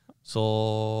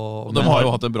 Og de har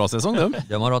jo hatt en bra sesong, de.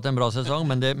 De har hatt en bra sesong,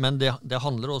 men det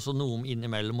handler også noe om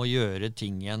innimellom å gjøre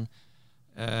tingen,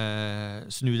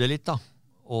 snu det litt da.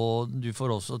 Og du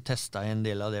får også testet en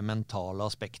del av det mentale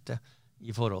aspektet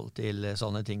i forhold til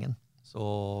sånne tingen.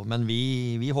 Men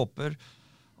vi håper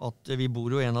at vi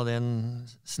bor jo en av den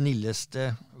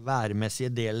snilleste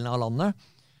værmessige delen av landet,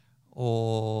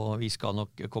 og vi skal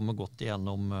nok komme godt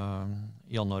igjennom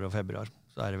januar og februar.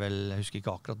 Så det vel, jeg husker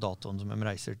ikke akkurat datoen som de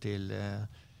reiser til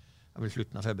vel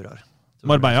slutten av februar.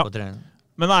 Marbella.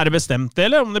 Men det bestemt det,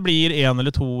 eller om det blir 1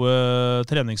 eller 2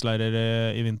 treningsleirer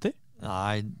i vinter?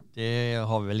 Nei, det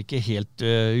har vi vel ikke helt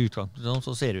utgangspunkt.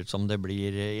 Så ser det ut som det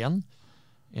blir en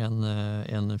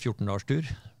 14-dagstur.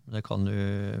 Det kan du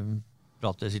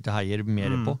sitte heier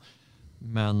mer på.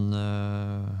 Men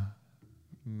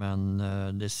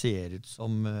det ser ut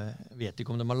som, vet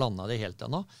ikke om de har landet det helt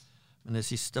ennå, men det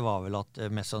siste var vel at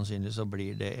mest sannsynlig så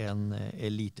blir det en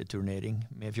eliteturnering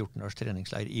med 14 års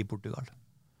treningsleir i Portugal.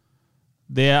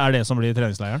 Det det som blir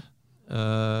treningsleiren?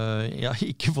 Jeg har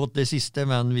ikke fått det siste,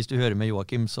 men hvis du hører med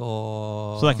Joakim, så...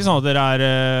 Så det ikke sånn at dere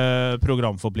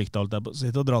programforpliktet alt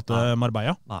til å dra til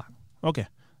Marbella? Nei. Ok.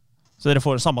 Så dere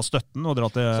får samme støtten og dra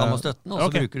til... Samme støtten, og så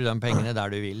bruker du de pengene der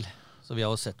du vil. Så vi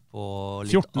har jo sett på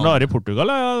litt 14 dager i Portugal,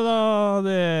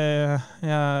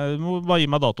 jeg må bare gi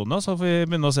meg datoen da, så får vi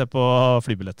begynne å se på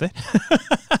flybilletter.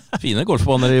 Fine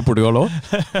golfbaner i Portugal også.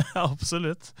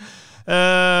 Absolutt.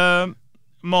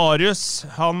 Marius,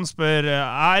 han spør,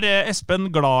 Espen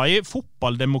glad i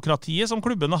fotballdemokratiet som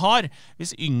klubbene har?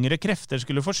 Hvis yngre krefter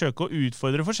skulle forsøke å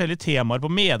utfordre forskjellige temaer på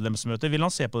medlemsmøter, vil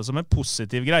han se på det som en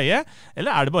positiv greie,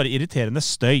 eller det bare irriterende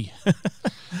støy?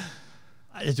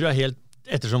 Det tror jeg helt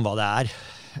ettersom hva det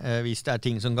Hvis det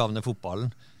ting som gagner fotballen,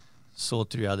 så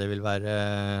tror jeg det vil være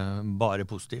bare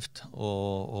positivt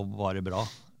og bare bra.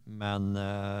 Men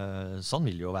sånn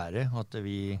vil det jo være, at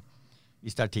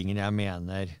hvis det tingene jeg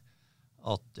mener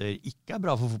at det ikke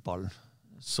bra for fotballen,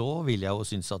 så vil jeg jo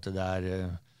synes at det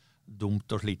dumt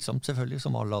og slitsomt, selvfølgelig,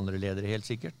 som alle andre ledere helt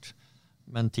sikkert.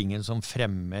 Men tingen som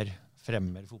fremmer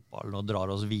fotballen og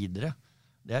drar oss videre,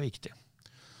 det viktig.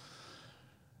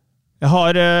 Jeg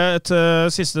har et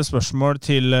siste spørsmål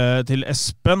til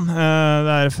Espen.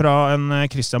 Det fra en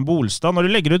Kristian Bolstad. Når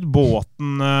du legger ut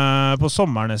båten på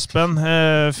sommeren, Espen,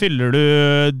 fyller du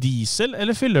diesel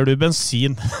eller fyller du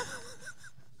bensin?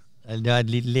 Det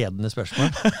et litt ledende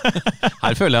spørsmål.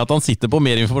 Her føler jeg at han sitter på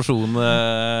mer informasjon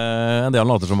enn det han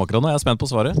later som akkurat nå. Jeg spent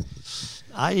på svaret.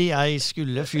 Nei, jeg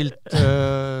skulle fylt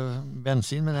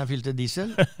bensin, men jeg fylte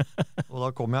diesel. Og da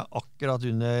kom jeg akkurat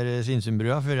under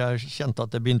Svinsundbrua, før jeg kjente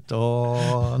at det begynte å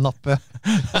nappe.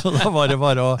 Så da var det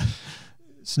bare å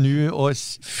snu og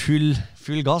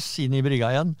full gass inn i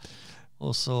brygga igjen.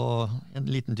 Og så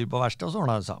en liten tur på verksted, og så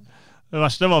ordnet det seg. Det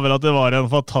verste var vel at det var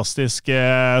en fantastisk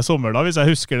sommer da, hvis jeg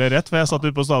husker det rett, for jeg satt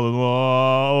ute på stadion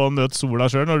og nøt sola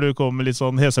selv når du kom litt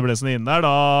sånn heseblesende inn der.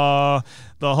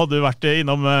 Da hadde du vært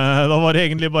innom, da var det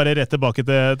egentlig bare rett tilbake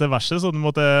til verset, så du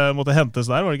måtte hentes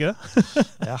der, var det ikke det?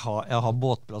 Jeg har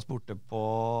båtplass borte på,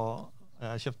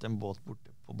 jeg kjøpte en båt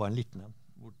borte på, bare en liten en,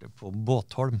 borte på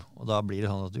Båtholm, og da blir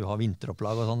det sånn at du har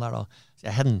vinteropplag og sånn der da. Så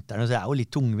jeg henter den, så jeg jo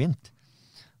litt tungvint.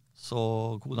 Så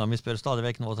kona mi spør stadig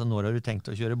vekk nå til når har du tenkt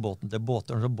å kjøre båten til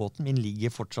Båtholm, så båten min ligger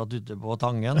fortsatt ute på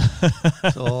Tangen.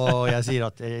 Så jeg sier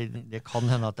at det kan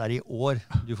hende at det i år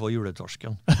du får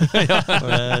juletorsken.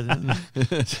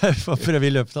 Så jeg får prøve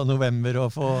i løpet av november å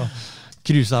få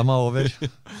cruisa meg over.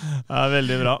 Ja,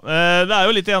 veldig bra. Det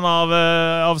jo litt igjen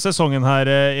av sesongen her,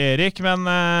 Erik,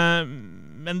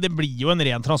 men det blir jo en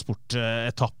ren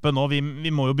transportetappe nå. Vi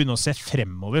må jo begynne å se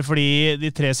fremover, fordi de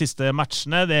 3 siste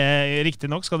matchene, riktig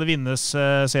nok skal det vinnes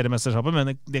seriemesterskapet,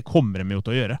 men det kommer de jo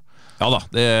til å gjøre. Ja da,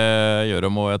 det gjør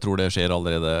de, og jeg tror det skjer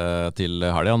allerede til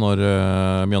helga når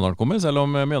Mjøndalen kommer, selv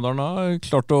om Mjøndalen har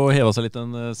klart å heve seg litt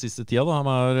den siste tida. Da.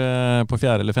 Han på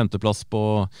 4. eller 5. plass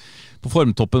på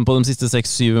formtoppen på de siste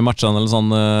 6-7 matchene eller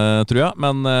sånn, tror jeg.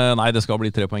 Men nei, det skal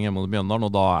bli 3 poeng hjemme mot Mjøndalen,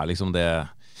 og da liksom det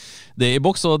i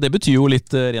boks, og det betyr jo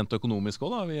litt rent økonomisk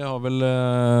også da. Vi har vel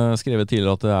skrevet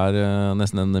tidligere at det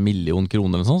nesten 1 million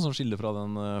kroner eller sånn som skiller fra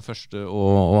den første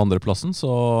og andre plassen,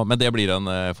 men det blir en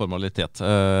formalitet.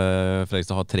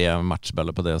 Fredrikstad har 3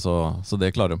 matchballer på det, så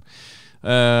det klarer de.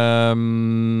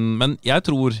 Men jeg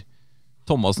tror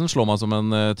Thomassen slår meg som en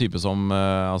type som,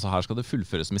 altså her skal det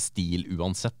fullføres med stil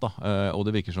uansett da, og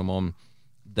det virker som om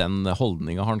den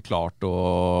holdningen har han klart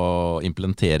å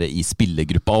implementere i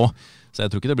spillergruppa også. Så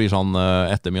jeg tror ikke det blir sånn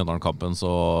etter Mjøndalen-kampen så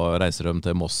reiser de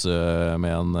til Moss med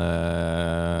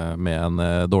en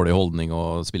dårlig holdning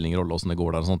og spiller ingen rolle hvordan det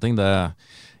går der og sånne ting.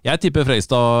 Jeg tipper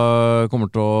Fredrikstad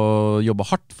kommer til å jobbe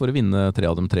hardt for å vinne 3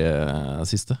 av de 3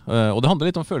 siste. Og det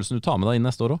handler litt om følelsen du tar med deg inn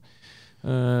neste år også.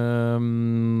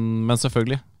 Men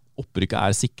selvfølgelig,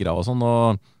 opprykket sikret og sånn,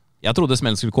 og jeg trodde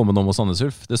smellen skulle komme nå mot Sandnes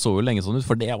Ulf. Det så jo lenge sånn ut,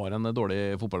 for det var en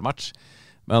dårlig fotballmatch.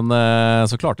 Men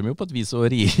så klarte de jo på et vis å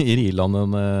ri i land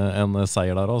en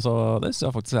seier der, og så det synes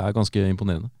jeg faktisk ganske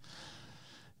imponerende.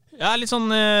 Jeg litt sånn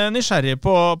nysgjerrig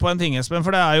på en ting, Espen,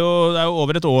 for det jo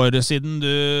over et år siden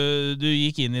du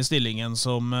gikk inn i stillingen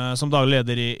som daglig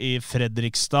leder i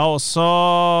Fredrikstad, og så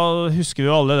husker vi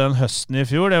jo alle den høsten i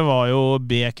fjor, det var jo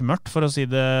bekmørkt, for å si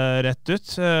det rett ut.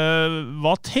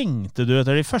 Hva tenkte du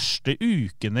etter de første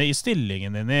ukene i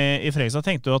stillingen din i Fredrikstad?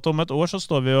 Tenkte du at om et år så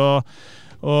står vi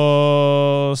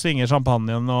og svinger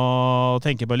champagnen og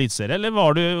tenker på elitserie, eller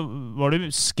var du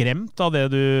skremt av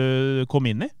det du kom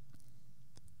inn i?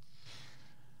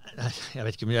 Jeg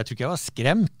vet ikke, men jeg tror ikke jeg var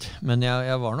skremt, men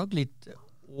jeg var nok litt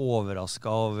overrasket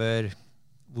over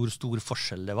hvor stor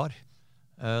forskjell det var.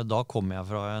 Da kom jeg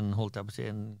fra en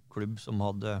klubb som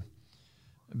hadde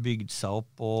bygd seg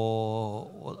opp,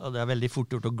 og det veldig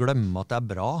fort gjort å glemme at det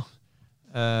bra.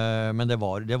 Men det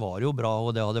var jo bra,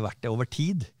 og det hadde vært det over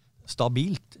tid.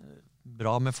 Stabilt.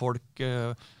 Bra med folk.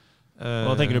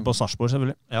 Da tenker du på Sarpsborg,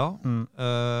 selvfølgelig. Ja,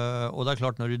 og det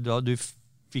klart, når du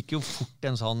fikk jo fort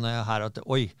en sånn her at,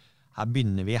 oi, her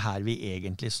begynner vi her vi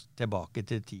egentlig tilbake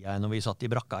til tida når vi satt i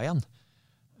brakka igjen.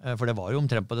 For det var jo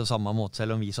omtrent på det samme måte,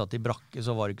 selv om vi satt i brakke,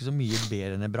 så var det ikke så mye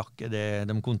bedre enn i brakke,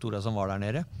 de kontorene som var der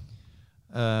nede.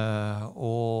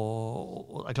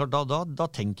 Og det klart, da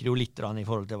tenker du jo litt i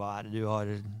forhold til hva du har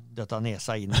dette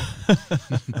nesa inn i.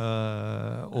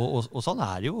 Og sånn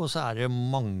det jo, og så det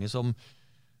mange som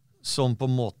på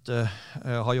en måte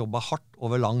har jobbet hardt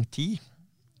over lang tid,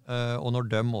 og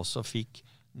når de også fikk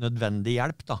nødvendig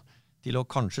hjelp da, til å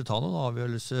kanskje ta noen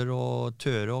avgjørelser og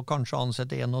tøre og kanskje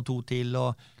ansette 1 og 2 til,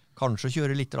 og kanskje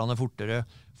kjøre litt fortere,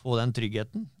 få den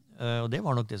tryggheten. Og det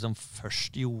var nok det som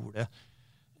først gjorde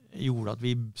at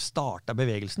vi startet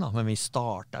bevegelsen, da. Men vi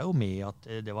startet jo med at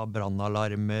det var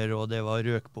brannalarmer, og det var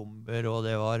røkbomber, og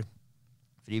det var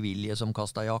frivillige som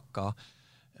kastet jakka.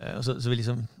 Så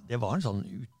liksom, det var en sånn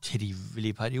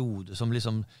utrivelig periode som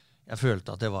liksom, jeg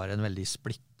følte at det var en veldig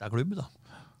splittet klubb da.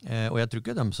 Og jeg tror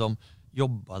ikke de som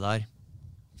jobbet der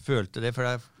følte det, for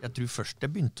jeg tror først det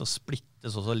begynte å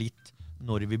splittes også litt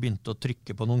når vi begynte å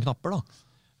trykke på noen knapper da.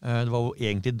 Det var jo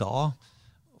egentlig da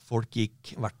folk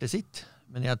gikk hvert til sitt,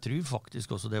 men jeg tror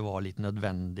faktisk også det var litt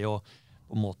nødvendig, og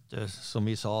på en måte, som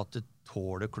vi sa, at det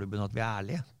tåler klubben at vi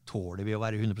ærlige. Tåler vi å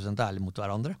være 100% ærlige mot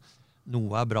hverandre?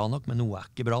 Noe bra nok, men noe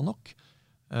ikke bra nok.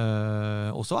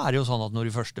 Og så det jo sånn at når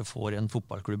du først får en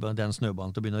fotballklubb og den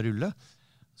snøballen til å begynne å rulle,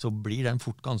 så blir den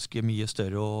fort ganske mye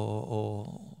større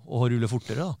og rulle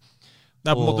fortere da.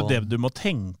 Det på en måte det du må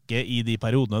tenke i de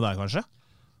periodene der, kanskje?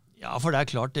 Ja, for det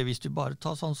klart det, hvis du bare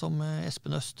tar sånn som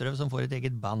Espen Østrøv, som får et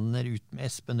eget banner ut med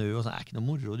Espen Ø, og sånn, ikke noe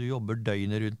moro, du jobber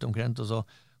døgnet rundt omkring, og så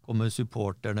kommer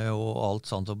supporterne og alt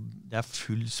sånt, og det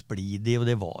full splid i, og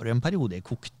det var en periode jeg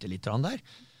kokte litt der.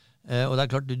 Og det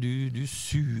klart, du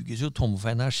suges jo tom for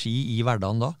energi i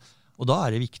hverdagen da, og da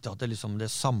det viktig at det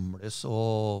samles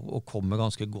og kommer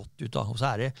ganske godt ut da. Og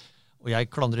så det, og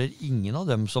jeg klandrer ingen av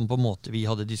dem som på en måte vi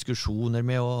hadde diskusjoner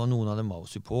med, og noen av dem var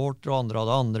supporter, og andre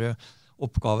hadde andre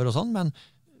oppgaver og sånn, men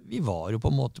vi var jo på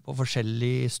en måte på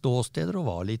forskjellige ståsteder,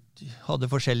 og hadde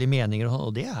forskjellige meninger,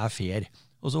 og det fair.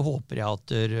 Og så håper jeg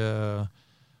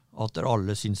at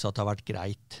alle synes at det har vært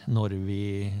greit når vi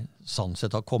sånn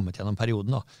sett har kommet gjennom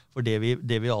perioden. Da. For det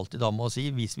vi alltid da må si,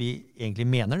 hvis vi egentlig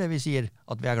mener det vi sier,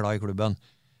 at vi glad i klubben,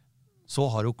 så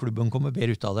har jo klubben kommet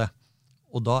bedre ut av det.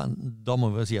 Og da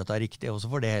må vi jo si at det riktig, og så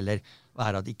får det heller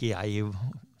være at ikke jeg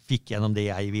fikk gjennom det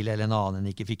jeg ville, eller en annen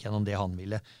ikke fikk gjennom det han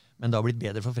ville. Men det har blitt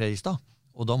bedre for Fredrikstad,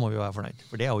 og da må vi være fornøyd,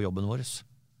 for det jo jobben vår.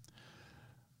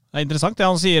 Det interessant det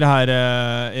han sier her,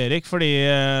 Erik, fordi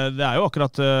det jo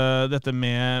akkurat dette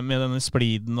med denne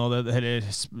spliden, og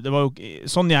det var jo,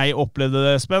 sånn jeg opplevde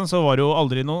det, Espen, så var det jo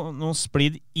aldri noen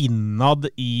splid innad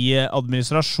i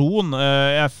administrasjon.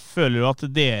 Jeg føler jo at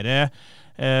dere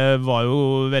var jo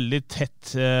veldig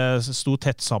sto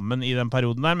tett sammen i den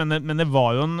perioden der, men det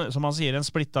var jo som han sier, en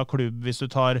splittet klubb hvis du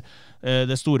tar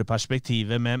det store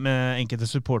perspektivet med enkelte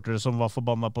supportere som var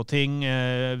forbannet på ting,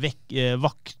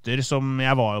 vakter som,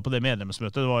 jeg var jo på det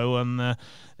medlemsmøtet, det var jo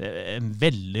en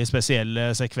veldig spesiell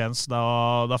sekvens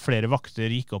da flere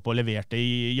vakter gikk opp og leverte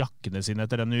i jakkene sine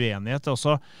etter en uenighet, og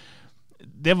så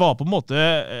det var på en måte,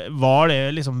 var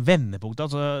det liksom vendepunktet,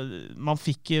 altså man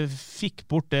fikk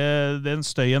bort den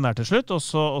støyen der til slutt, og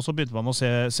så begynte man å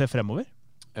se fremover.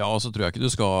 Ja, og så tror jeg ikke du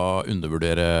skal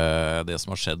undervurdere det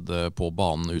som har skjedd på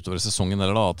banen utover sesongen,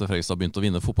 eller da, at Fredrikstad begynte å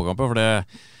vinne fotballkamper, for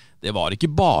det var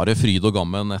ikke bare fryd og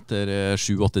gammen etter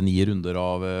 7-8-9 runder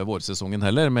av vårsesongen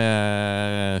heller,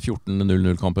 med 14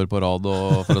 0-0-kamper på rad,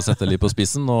 og for å sette litt på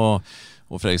spissen, og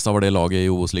Fredrikstad var det laget i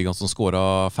Obos-ligaen som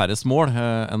skåret færrest mål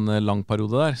en lang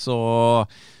periode der.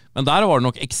 Men der var det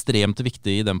nok ekstremt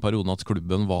viktig i den perioden at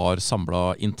klubben var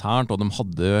samlet internt, og de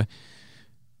hadde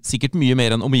sikkert mye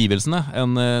mer enn omgivelsene,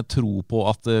 en tro på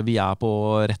at vi på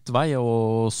rett vei,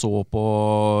 og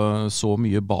så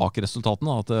mye bak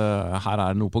resultatene, at her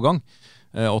det noe på gang,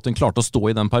 og at den klarte å stå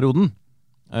i den perioden.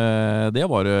 Det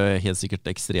var helt sikkert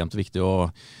ekstremt viktig,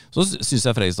 og så synes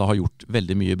jeg Fredrikstad har gjort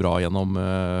veldig mye bra gjennom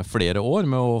flere år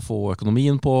med å få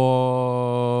økonomien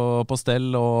på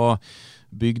stell og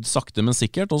bygd sakte men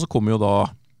sikkert, og så kommer jo da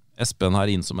Espen her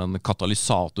inn som en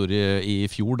katalysator i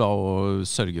fjor da, og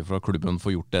sørger for at klubben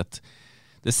får gjort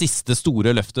det siste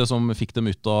store løftet som fikk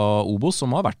dem ut av Obos,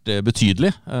 som har vært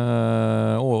betydelig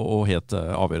og helt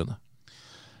avgjørende.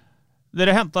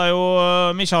 Dere hentet jo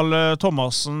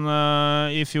Mikkjal-Thomassen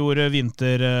i fjor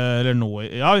vinter, eller nå,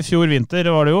 ja, i fjor vinter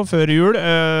var det jo, før jul.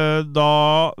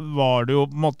 Da var det jo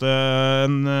på en måte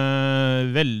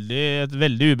et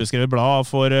veldig ubeskrevet blad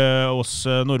for oss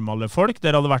normale folk.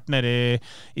 Dere hadde vært nede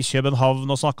i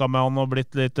København og snakket med han og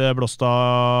blitt litt blåst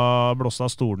av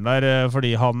stolen der,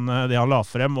 fordi det han la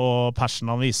frem og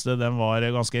persen han viste, den var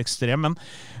ganske ekstrem.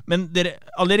 Men dere,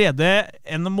 allerede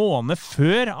en måned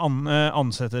før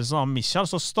ansettelsen av Mikkjal,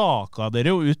 så staket dere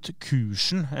jo ut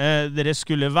kursen. Dere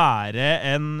skulle være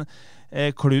en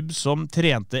klubb som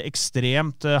trente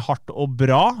ekstremt hardt og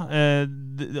bra,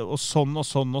 og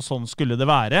sånn skulle det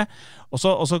være. Og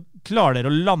så klarer dere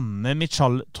å lande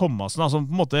Mikkjal-Thomassen, som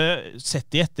på en måte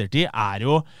sett i ettertid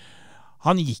jo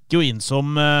han gikk jo inn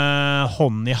som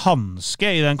hånd i handske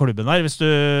i den klubben der, hvis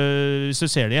du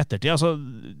ser det i ettertid. Altså,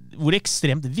 hvor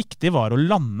ekstremt viktig var å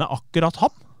lande akkurat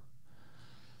han?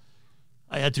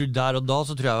 Jeg tror der og da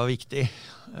så tror jeg det var viktig.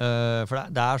 For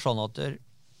det sånn at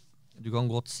du kan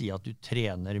godt si at du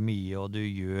trener mye og du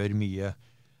gjør mye,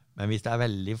 men hvis det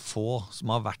veldig få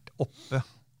som har vært oppe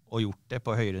og gjort det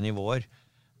på høyere nivåer,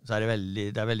 så det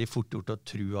veldig fort gjort å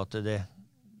tro at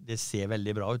det ser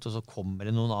veldig bra ut, og så kommer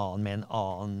det noen annen med en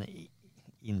annen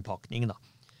innpakning da.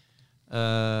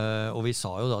 Og vi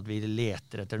sa jo da at vi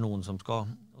leter etter noen som skal,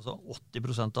 altså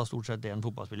 80% av stort sett det en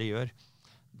fotballspiller gjør,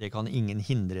 det kan ingen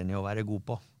hindre en i å være god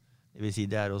på. Det vil si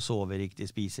det å sove riktig,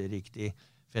 spise riktig,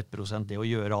 fettprosent, det å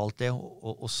gjøre alt det,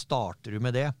 og starter du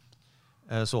med det,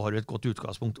 så har du et godt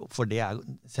utgangspunkt, for det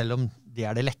selv om det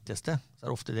det letteste, så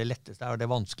det ofte det letteste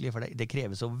det vanskelig, for det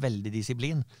krever så veldig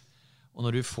disiplin. Og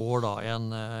når du får da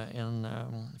en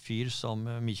fyr som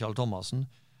Mikkjal-Thomassen,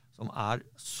 som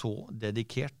så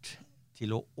dedikert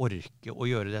til å orke å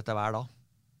gjøre dette hver dag,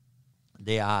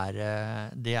 det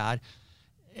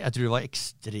jeg tror det var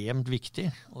ekstremt viktig,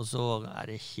 og så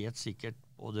det helt sikkert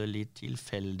både litt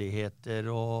tilfeldigheter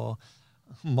og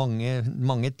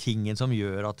mange ting som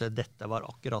gjør at dette var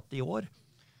akkurat i år.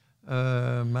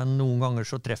 Men noen ganger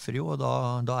så treffer jo, og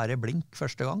da det blink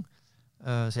første gang.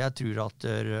 Så jeg tror at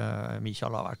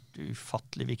Mikkjal har vært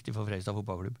ufattelig viktig for Fredrikstad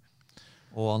fotballklubb.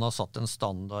 Og han har satt en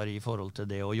standard i forhold til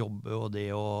det å jobbe, og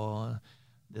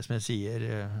det som jeg sier,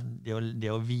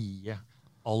 det å vie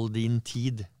all din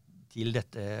tid til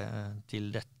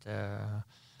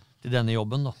denne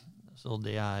jobben da. Så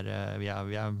vi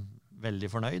veldig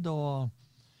fornøyd,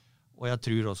 og jeg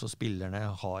tror også spillerne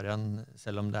har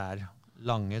selv om det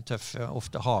lange, tøffe,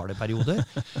 ofte harde perioder,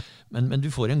 men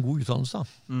du får en god utdannelse da.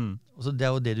 Og så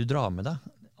det jo det du drar med deg.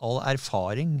 All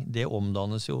erfaring, det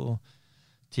omdannes jo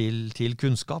til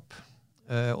kunnskap,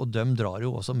 og de drar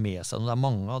jo også med seg. Det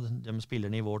mange av de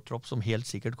spillerne i vår tropp som helt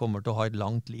sikkert kommer til å ha et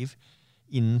langt liv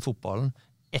innen fotballen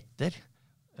etter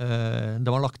det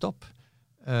var lagt opp.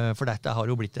 For dette har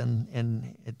jo blitt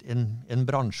en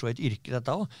bransje og et yrke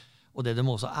dette også. Og det de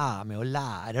også med å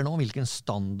lære nå, hvilke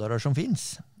standarder som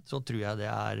finnes, så tror jeg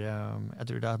jeg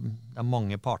tror det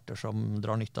mange parter som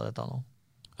drar nytte av dette nå.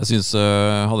 Jeg synes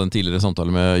jeg hadde en tidligere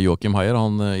samtale med Joachim Heier.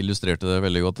 Han illustrerte det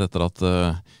veldig godt etter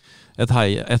at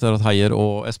Heier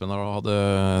og Espen hadde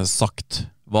sagt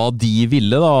hva de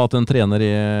ville da, at en trener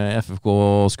i FFK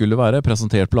skulle være,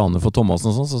 presentert planer for Thomassen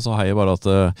og sånn, så sa Heier bare at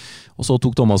og så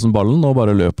tok Thomassen ballen og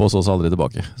bare løp og så aldri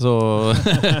tilbake. Så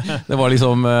det var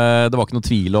liksom, det var ikke noe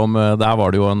tvil om, der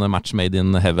var det jo en match made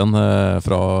in heaven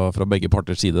fra begge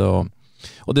parters side,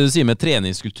 og det du sier med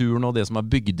treningskulturen og det som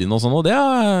bygd inn og sånn, og det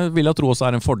vil jeg tro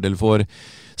også en fordel for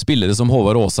spillere som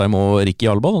Håvard Åsheim og Erik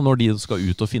A, når de skal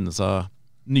ut og finne seg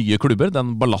nye klubber,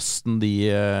 den ballasten de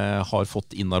har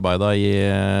fått innarbeidet i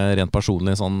rent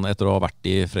personlig sånn, etter å ha vært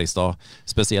i Fredrikstad,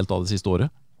 spesielt av det siste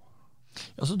året?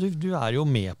 Altså, du jo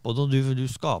med på det, og du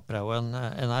skaper jo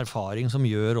en erfaring som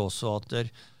gjør også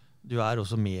at du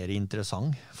også mer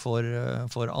interessant for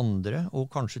andre,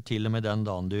 og kanskje til og med den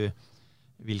dagen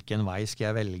hvilken vei skal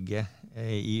jeg velge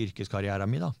i yrkeskarrieren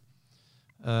min da.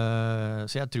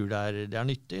 Så jeg tror det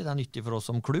nyttig. Det nyttig for oss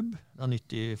som klubb, det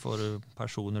nyttig for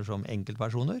personer som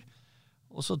enkeltpersoner,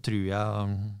 og så tror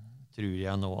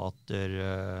jeg nå at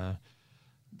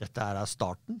dette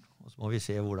starten, og så må vi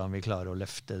se hvordan vi klarer å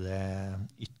løfte det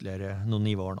ytterligere noen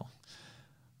nivåer nå.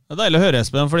 Det deilig å høre,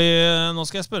 Espen, fordi nå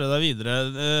skal jeg spørre deg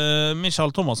videre.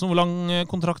 Mikkjal-Thomassen, hvor lang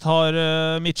kontrakt har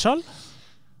Mikkjal?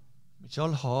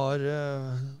 Mikkjal har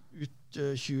ut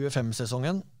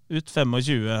 25-sesongen. Ut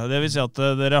 25. Det vil si at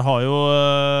dere har jo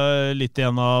litt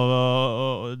igjen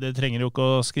av det trenger jo ikke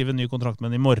å skrive ny kontrakt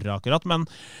med i morgen akkurat, men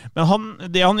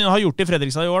det han har gjort i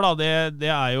Fredrikstad i år da, det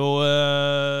er jo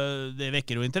det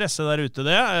vekker jo interesse der ute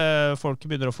det. Folk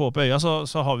begynner å få opp øya,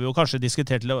 så har vi jo kanskje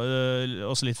diskutert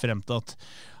oss litt frem til at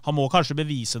han må kanskje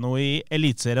bevise noe i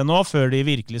elitserien nå, før de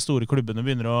virkelig store klubbene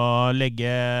begynner å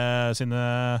legge sine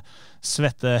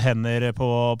svette hender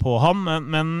på ham,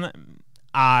 men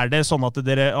det sånn at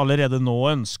dere allerede nå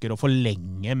ønsker å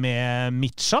forlenge med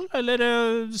Mikkjal, eller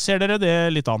ser dere det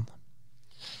litt an?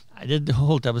 Nei, det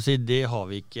holdt jeg på å si, det har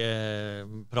vi ikke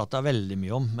pratet veldig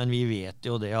mye om, men vi vet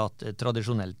jo det at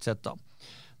tradisjonelt sett da,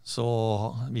 så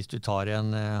hvis du har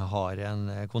en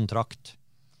kontrakt,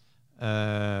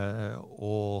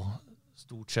 og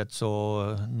stort sett så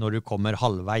når du kommer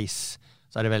halvveis,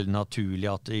 så det veldig naturlig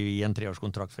at i en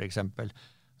 3-årskontrakt for eksempel,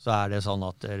 så det sånn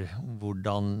at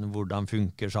hvordan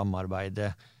funker samarbeidet?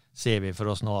 Ser vi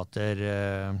for oss nå at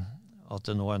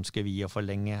nå ønsker vi å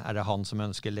forlenge? Det han som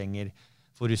ønsker lenger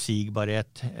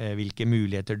forutsigbarhet? Hvilke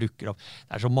muligheter dukker opp?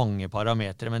 Det så mange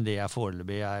parametre, men det jeg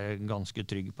foreløpig ganske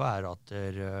trygg på at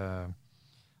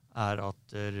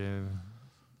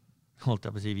holdt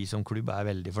jeg på å si, vi som klubb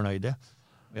veldig fornøyde.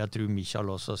 Og jeg tror Mikkjal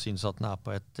også synes at han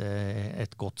på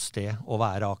et godt sted å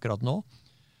være akkurat nå.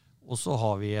 Og så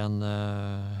har vi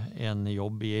en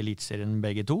jobb i elitserien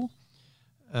begge to.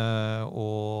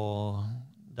 Og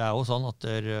det jo sånn at på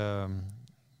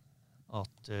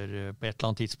et eller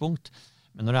annet tidspunkt,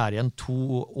 men når det igjen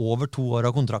over 2 år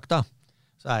av kontrakta,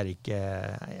 så det ikke,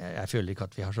 jeg føler ikke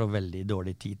at vi har så veldig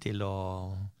dårlig tid til å,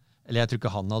 eller jeg tror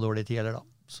ikke han har dårlig tid heller da.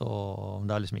 Så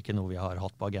det liksom ikke noe vi har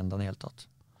hatt på agendaen i hele tatt.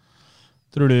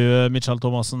 Tror du Mikkjal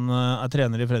Thomassen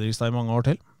trener i Fredrikstad i mange år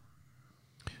til?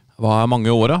 Hva mange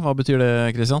år da? Hva betyr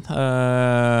det, Kristian?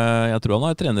 Jeg tror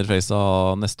han trener i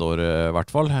Fredrikstad neste år i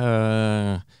hvert fall.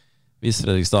 Hvis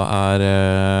Fredrikstad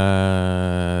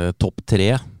topp 3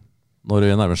 når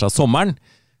det nærmer seg sommeren,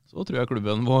 så tror jeg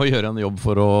klubben må gjøre en jobb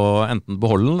for å enten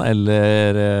beholde den, eller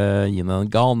gi den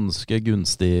en ganske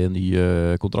gunstig ny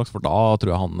kontrakt, for da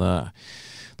tror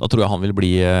jeg han vil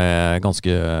bli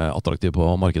ganske attraktiv på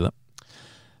markedet.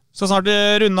 Så snart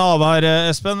runde av her,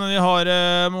 Espen. Vi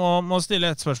må stille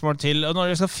et spørsmål til. Når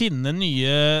vi skal finne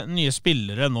nye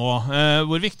spillere nå,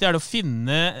 hvor viktig det å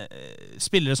finne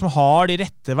spillere som har de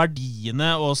rette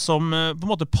verdiene, og som på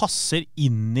en måte passer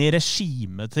inn i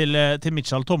regimet til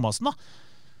Mikkjal Thomassen da?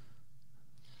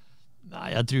 Nei,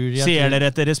 jeg tror Ser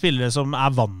dere etter spillere som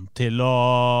vant til å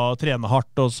trene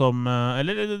hardt, og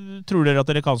eller tror dere at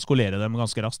dere kan skolere dem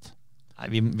ganske raskt? Nei,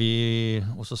 vi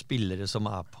også spillere som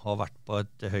har vært på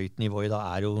et høyt nivå i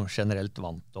dag jo generelt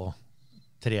vant til å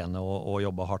trene og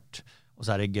jobbe hardt. Og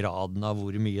så det graden av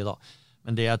hvor mye da.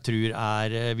 Men det jeg tror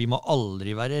vi må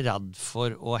aldri være redd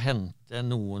for å hente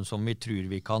noen som vi tror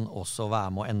vi kan også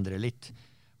være med å endre litt.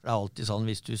 For det alltid sånn,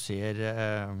 hvis du ser,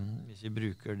 hvis vi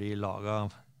bruker de laga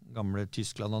gamle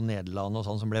Tyskland og Nederland og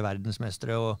sånn som ble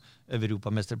verdensmestere og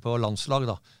europamestere på landslag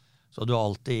da, så du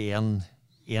alltid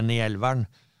en i elveren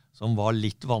som var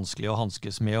litt vanskelig å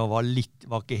hanskes med, og var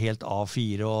ikke helt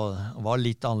A4, og var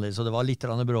litt annerledes, og det var litt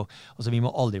bråk. Altså, vi må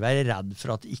aldri være redd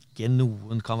for at ikke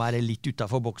noen kan være litt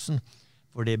utenfor boksen,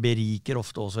 for det beriker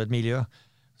ofte også et miljø.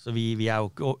 Så vi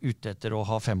jo ikke ute etter å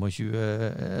ha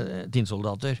 25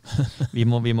 tinnsoldater. Vi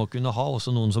må kunne ha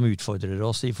også noen som utfordrer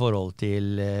oss i forhold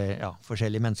til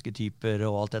forskjellige mennesketyper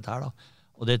og alt dette her da.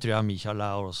 Og det tror jeg Mikkjal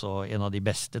også en av de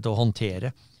beste til å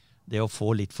håndtere. Det å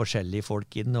få litt forskjellige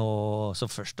folk inn, og så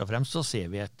først og fremst så ser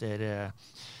vi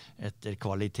etter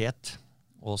kvalitet,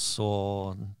 og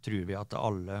så tror vi at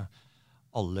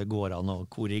alle går an å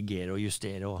korrigere og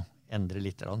justere og endre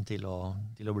litt til å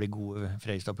bli gode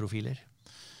Fredrikstad-profiler.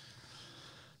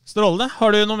 Strålende.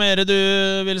 Har du noe mer du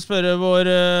vil spørre vår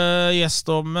gjest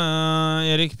om,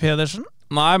 Erik Pedersen?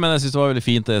 Nei, men jeg synes det var veldig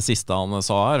fint det siste han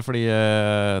sa her, fordi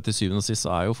til syvende og sist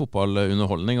jo fotball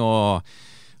underholdning, og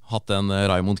hatt en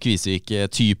Raimond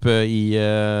Kvisvik-type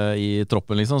i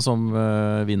troppen liksom, som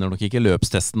vinner nok ikke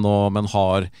løpstesten nå, men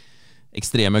har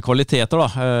ekstreme kvaliteter da.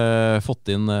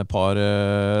 Fått inn et par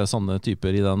sånne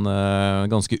typer i den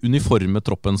ganske uniforme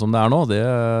troppen som det nå.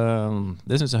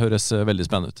 Det synes jeg høres veldig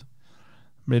spennende ut.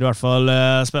 Det blir i hvert fall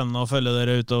spennende å følge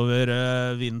dere utover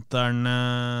vinteren,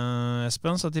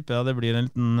 Espen. Så tipper jeg det blir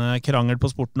en liten krangel på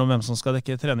sporten om hvem som skal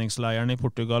dekke treningsleiren i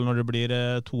Portugal når det blir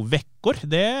 2 vekker.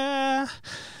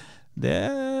 Det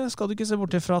skal du ikke se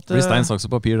bort ifra at det blir stein, saks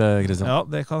og papir det, Kristian. Ja,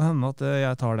 det kan hende at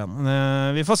jeg tar den.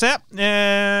 Vi får se.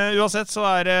 Uansett så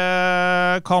det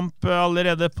kamp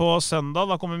allerede på søndag.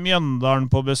 Da kommer Mjøndalen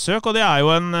på besøk, og det jo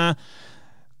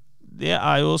det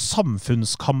jo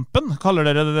samfunnskampen, kaller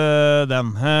dere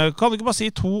den. Kan du ikke bare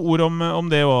si 2 ord om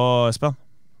det også, Espen?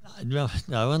 Det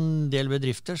jo en del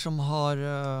bedrifter som har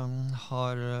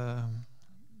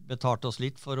betalt oss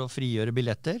litt for å frigjøre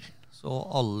billetter. Så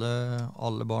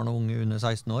alle barn og unge under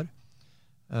 16 år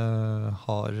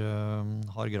har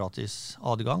gratis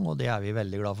adgang, og det vi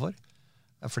veldig glad for.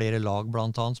 Det flere lag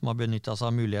blant annet som har benyttet seg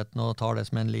av muligheten og tar det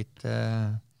som en litt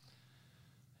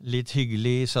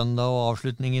hyggelig søndag og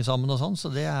avslutning i sammen og sånn,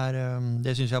 så det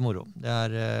synes jeg moro.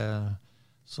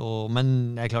 Men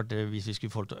det klart, hvis vi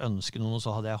skulle få til å ønske noe,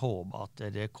 så hadde jeg håpet at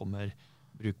det kommer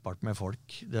brukbart med folk.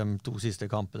 De 2 siste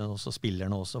kampene, og så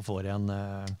spillerne også får en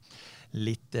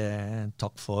litt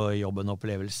takk for jobben og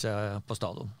opplevelse på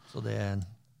stadion. Så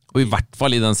og i hvert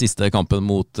fall i den siste kampen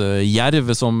mot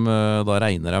Jerv, som da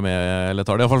regner jeg med, eller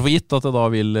tar det i hvert fall for gitt, at da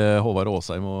vil Håvard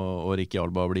Åsheim og Erik A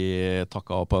bli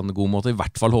takket av på en god måte. I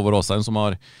hvert fall Håvard Åsheim, som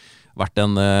har vært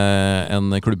en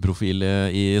klubbprofil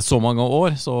i så mange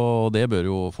år, så det bør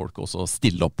jo folk også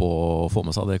stille opp og få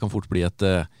med seg. Det kan fort bli et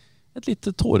litt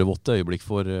tårevått øyeblikk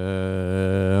for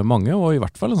mange, og i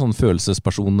hvert fall en sånn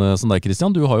følelsesperson som deg,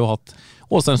 Kristian. Du har jo hatt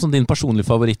Åsheim som din personlige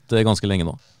favoritt ganske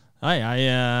lenge nå. Nei,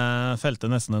 jeg felte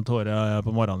nesten en tåre på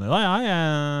morgenen i dag.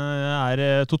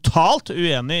 Jeg totalt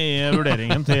uenig i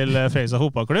vurderingen til Fredrikstad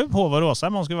fotballklubb. Håvard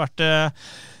Åsheim, han skulle vært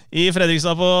i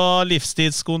Fredrikstad på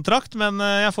livstidskontrakt, men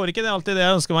jeg får ikke alltid det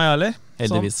jeg ønsker meg heller.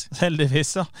 Heldigvis.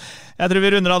 Heldigvis, ja. Jeg tror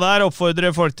vi runder av der,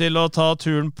 oppfordrer folk til å ta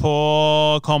turen på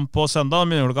kamp på søndag.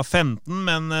 Det begynner klokka 15,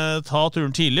 men ta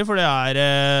turen tidlig, for det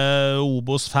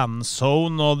Obos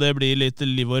fanzone, og det blir litt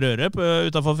liv og røre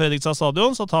utenfor Fredrikstad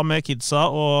stadion, så ta med kidsa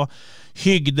og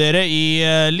hygg dere i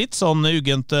litt sånn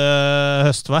uggent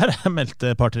høstvær.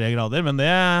 Meldte et par 3 grader, men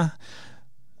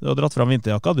du har dratt fram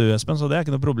vinterjakka du, Espen, så det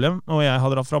ikke noe problem. Og jeg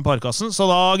har dratt fram parkassen. Så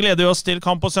da gleder vi oss til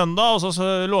kamp på søndag. Og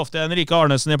så lovte jeg Erik A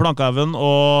i Plankehaugen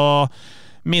å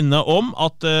minne om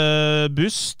at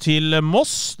buss til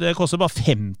Moss, det koster bare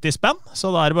 50 spenn. Så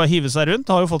da det bare å hive seg rundt.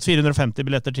 Jeg har jo fått 450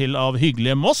 billetter til av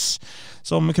hyggelige Moss,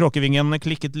 som Kråkevingen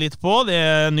klikket litt på.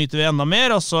 Det nyter vi enda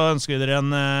mer. Og så ønsker vi dere en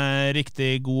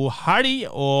riktig god helg,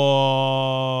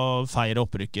 og feire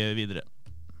opprykket videre.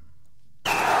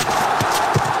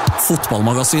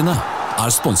 Fotballmagasinet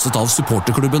sponset av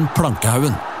supporterklubben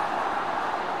Plankehaugen.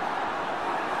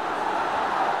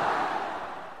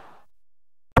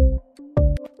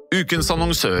 Ukens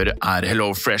annonsør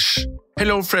HelloFresh.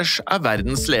 HelloFresh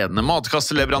verdens ledende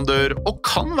matkasseleverandør og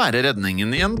kan være redningen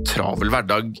i en travel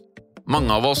hverdag.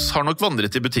 Mange av oss har nok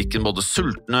vandret i butikken både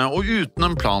sultne og uten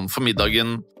en plan for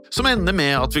middagen, som ender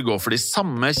med at vi går for de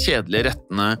samme kjedelige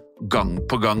rettene gang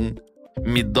på gang.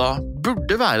 Middag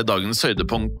burde være dagens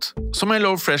høydepunkt. Som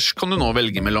HelloFresh kan du nå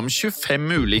velge mellom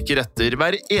 25 ulike retter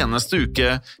hver eneste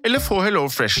uke, eller få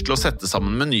HelloFresh til å sette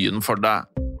sammen menyen for deg.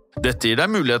 Dette gir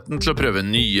deg muligheten til å prøve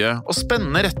nye og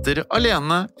spennende retter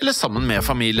alene eller sammen med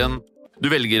familien. Du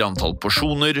velger antall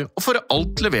porsjoner og får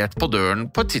alt levert på døren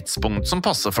på et tidspunkt som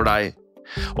passer for deg.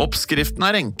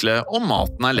 Oppskriftene enkle, og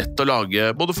maten lett å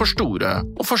lage både for store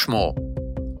og for små.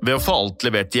 Ved å få alt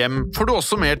levert hjem får du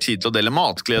også mer tid til å dele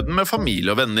matgleden med familie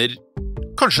og venner.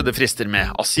 Kanskje det frister med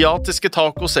asiatiske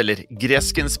tacos eller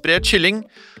greskinspirert kylling?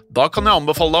 Da kan jeg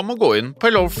anbefale deg om å gå inn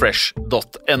på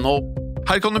hellofresh.no.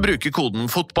 Her kan du bruke koden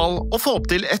FOTBALL og få opp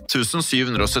til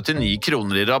 1779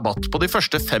 kroner i rabatt på de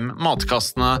første 5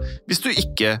 matkastene hvis du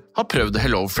ikke har prøvd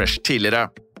HelloFresh tidligere.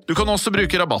 Du kan også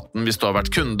bruke rabatten hvis du har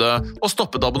vært kunde og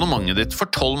stoppet abonnementet ditt for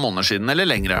 12 måneder siden eller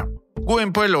lengre. Gå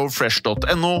inn på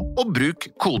hellofresh.no og bruk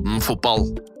koden FOTBALL.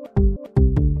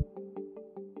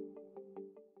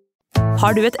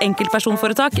 Har du et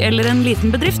enkeltpersonforetak eller en liten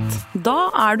bedrift?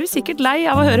 Da du sikkert lei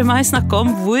av å høre meg snakke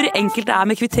om hvor enkelt det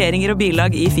med kvitteringer og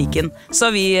bilag i fiken. Så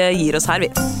vi gir oss her,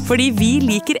 vi. Fordi vi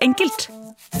liker enkelt.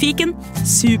 Fiken,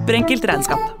 superenkelt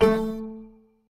regnskap.